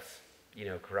problem for us. You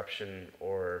know, corruption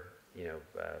or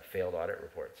failed audit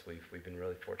reports. We've been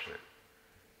really fortunate.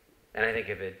 And I think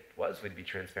if it was, we'd be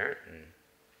transparent.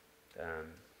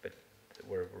 But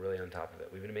we're really on top of it.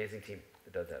 We have an amazing team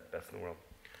that does that, best in the world.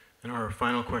 And our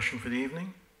final question for the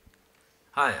evening.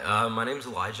 Hi, my name's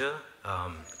Elijah,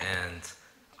 and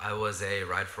I was a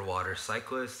Ride for Water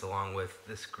cyclist along with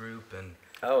this group. And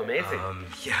oh, amazing!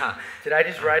 Yeah. Did I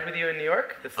just ride with you in New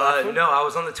York? This last one? No, I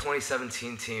was on the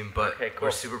 2017 team, but okay, cool.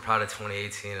 We're super proud of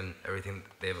 2018 and everything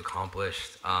they've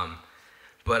accomplished.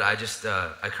 But I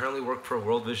currently work for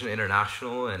World Vision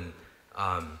International, and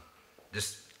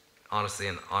just honestly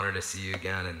an honor to see you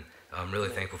again, and I'm really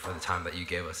thankful for the time that you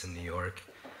gave us in New York.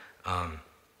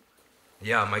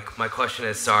 Yeah, my question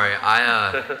is, sorry,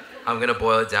 I'm gonna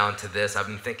boil it down to this. I've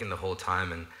been thinking the whole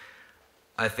time, and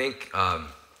I think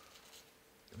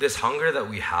this hunger that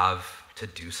we have to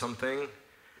do something,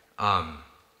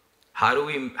 how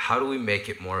do we make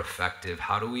it more effective?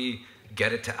 How do we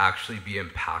get it to actually be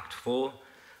impactful?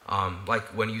 Like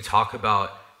when you talk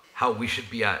about how we should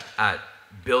be at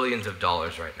billions of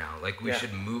dollars right now, like we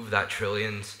should move that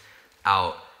trillions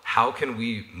out. How can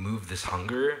we move this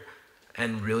hunger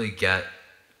and really get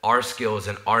our skills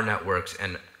and our networks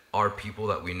and our people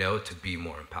that we know to be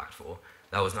more impactful?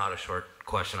 That was not a short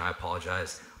question. I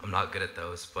apologize. I'm not good at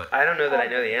those, but I don't know that I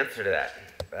know the answer to that.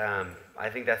 I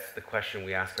think that's the question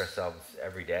we ask ourselves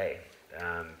every day.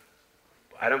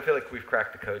 I don't feel like we've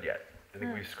cracked the code yet. I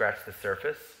think we've scratched the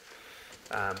surface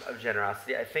of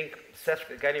generosity. I think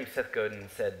a guy named Seth Godin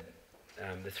said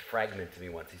this fragment to me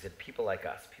once. He said, people like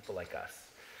us, people like us.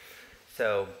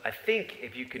 So I think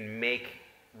if you can make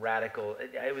radical,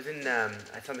 I was in,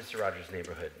 I saw Mr. Rogers'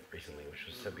 Neighborhood recently, which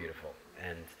was so beautiful.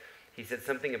 And he said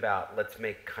something about, let's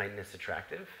make kindness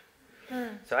attractive.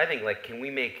 So I think, like, can we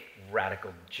make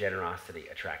radical generosity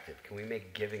attractive? Can we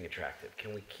make giving attractive?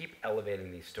 Can we keep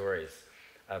elevating these stories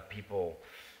of people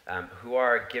who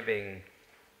are giving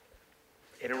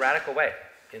in a radical way,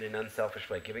 in an unselfish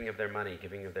way, giving of their money,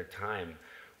 giving of their time,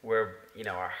 where, you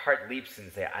know, our heart leaps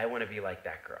and say, I want to be like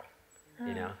that girl.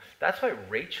 You know, that's why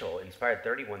Rachel inspired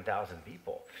 31,000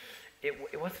 people.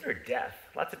 It wasn't her death.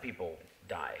 Lots of people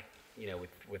die, you know,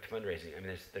 with fundraising. I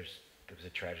mean, there was a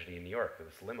tragedy in New York. There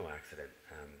was a limo accident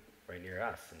right near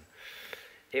us, and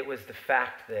it was the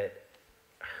fact that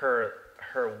her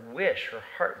wish, her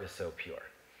heart was so pure.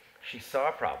 She saw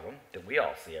a problem that we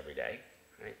all see every day,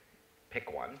 right?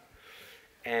 Pick one,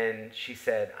 and she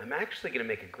said, "I'm actually going to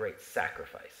make a great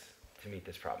sacrifice to meet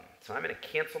this problem. So I'm going to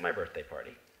cancel my birthday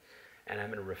party, and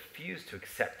I'm going to refuse to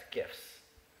accept gifts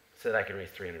so that I can raise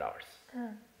 $300,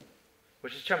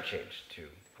 which is chump change to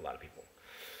a lot of people."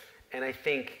 And I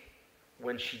think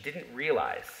when she didn't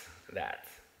realize that,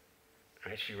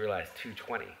 right, she realized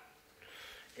 220,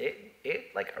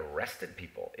 it like arrested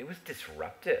people. It was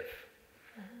disruptive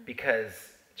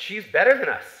because she's better than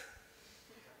us,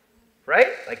 right?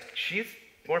 Like she's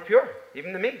more pure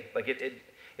even than me. Like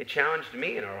it challenged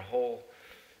me and our whole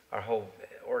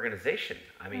organization.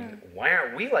 I mean, why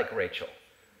aren't we like Rachel?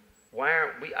 why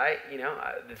aren't we?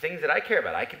 The things that I care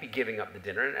about, I could be giving up the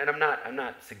dinner, and I'm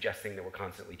not suggesting that we're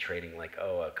constantly trading like,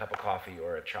 oh, a cup of coffee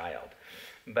or a child,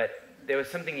 but there was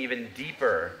something even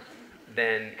deeper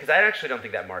than, because I actually don't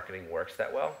think that marketing works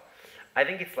that well. I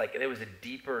think it's like there was a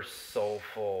deeper,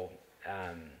 soulful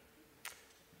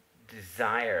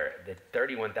desire that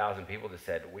 31,000 people just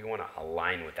said, we want to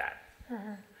align with that.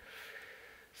 Mm-hmm.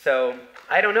 So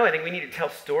I don't know. I think we need to tell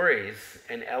stories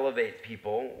and elevate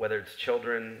people, whether it's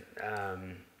children,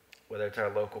 whether it's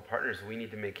our local partners. We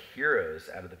need to make heroes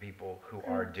out of the people who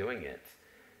are doing it,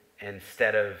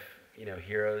 instead of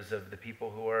heroes of the people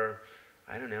who are,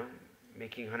 I don't know,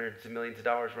 making hundreds of millions of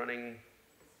dollars running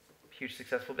huge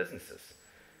successful businesses,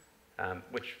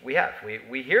 which we have.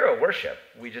 We hero worship.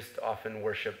 We just often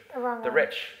worship the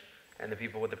rich and the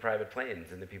people with the private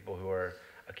planes and the people who are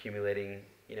accumulating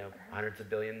hundreds of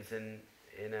billions in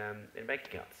bank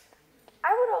accounts.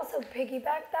 I would also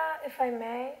piggyback that, if I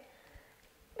may,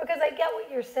 because I get what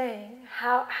you're saying.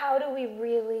 How do we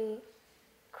really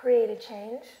create a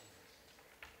change?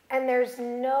 And there's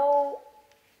no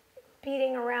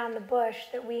beating around the bush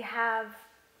that we have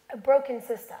a broken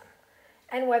system.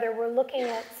 And whether we're looking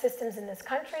at systems in this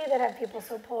country that have people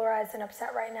so polarized and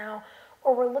upset right now,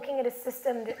 or we're looking at a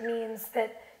system that means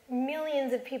that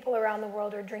millions of people around the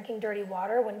world are drinking dirty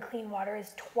water when clean water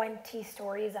is 20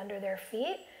 stories under their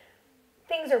feet,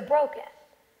 things are broken.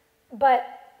 But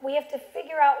we have to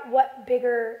figure out what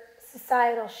bigger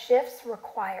societal shifts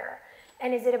require.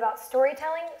 And is it about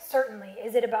storytelling? Certainly.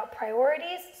 Is it about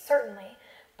priorities? Certainly.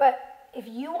 But if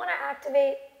you want to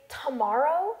activate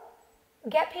tomorrow,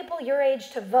 get people your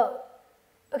age to vote.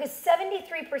 Because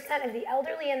 73% of the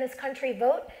elderly in this country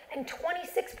vote, and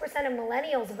 26% of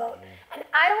millennials vote. And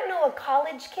I don't know a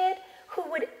college kid who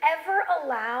would ever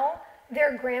allow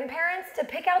their grandparents to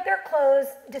pick out their clothes,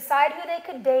 decide who they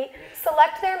could date,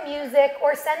 select their music,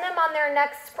 or send them on their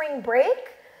next spring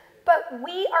break. But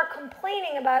we are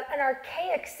complaining about an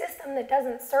archaic system that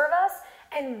doesn't serve us,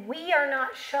 and we are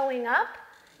not showing up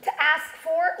to ask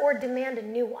for or demand a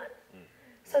new one.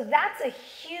 So that's a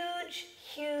huge,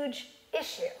 huge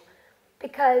issue.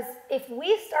 Because if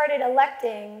we started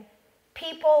electing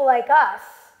people like us,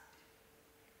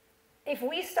 if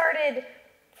we started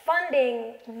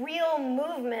funding real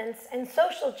movements and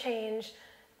social change,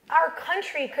 our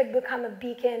country could become a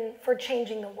beacon for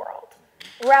changing the world,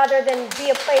 rather than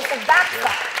be a place of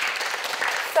backslide.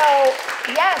 So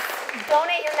yes,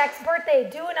 donate your next birthday,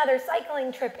 do another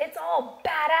cycling trip, it's all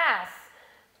badass.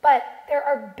 But there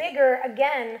are bigger,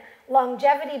 again,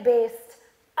 longevity-based,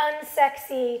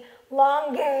 unsexy,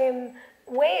 long game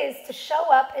ways to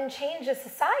show up and change a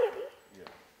society. Yeah.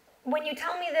 When you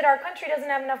tell me that our country doesn't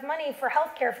have enough money for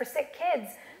healthcare for sick kids,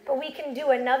 but we can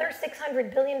do another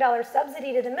 $600 billion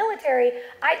subsidy to the military,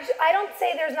 I don't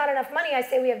say there's not enough money, I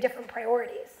say we have different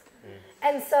priorities.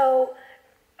 And so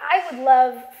I would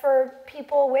love for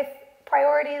people with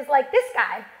priorities like this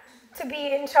guy to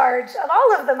be in charge of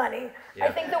all of the money. Yeah.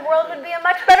 I think the world would be a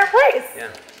much better place.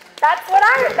 Yeah. That's what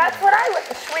I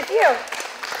wish with you.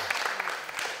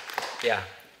 Yeah.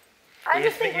 I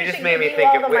just think you just made me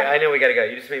think of, I know we gotta go.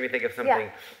 You just made me think of something.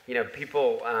 Yeah.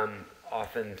 People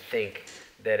often think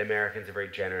that Americans are very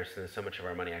generous and so much of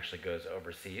our money actually goes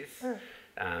overseas.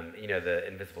 The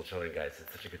Invisible Children guys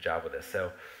did such a good job with this.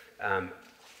 So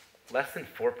less than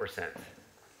 4%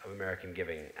 of American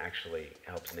giving actually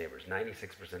helps neighbors.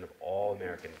 96% of all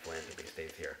American philanthropy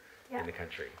stays here in the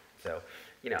country. So,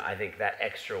 I think that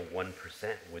extra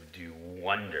 1% would do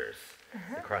wonders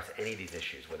across any of these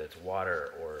issues, whether it's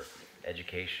water or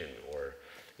education or,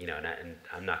 and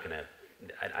I'm not going to,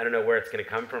 I don't know where it's going to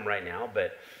come from right now,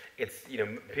 but it's,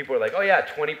 people are like, oh yeah,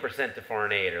 20% to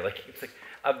foreign aid, or like, it's like,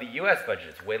 of the US budget,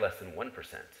 it's way less than 1%.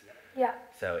 Yeah.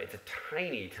 So it's a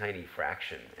tiny, tiny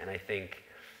fraction. And I think,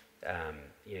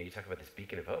 you talk about this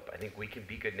beacon of hope. I think we can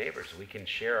be good neighbors. We can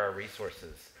share our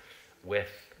resources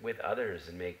with others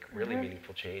and make really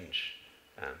meaningful change.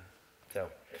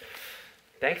 So,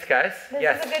 thanes, guys. This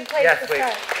yes. is a good place yes, to wait.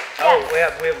 start. Oh, we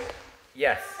have.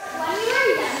 Yes. When you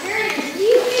were younger, did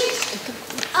you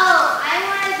think, I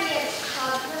want to be a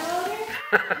car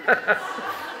promoter?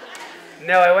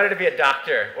 No, I wanted to be a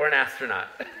doctor or an astronaut,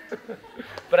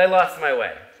 but I lost my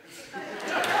way.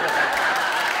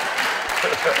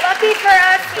 Lucky for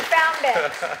us, you found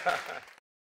it.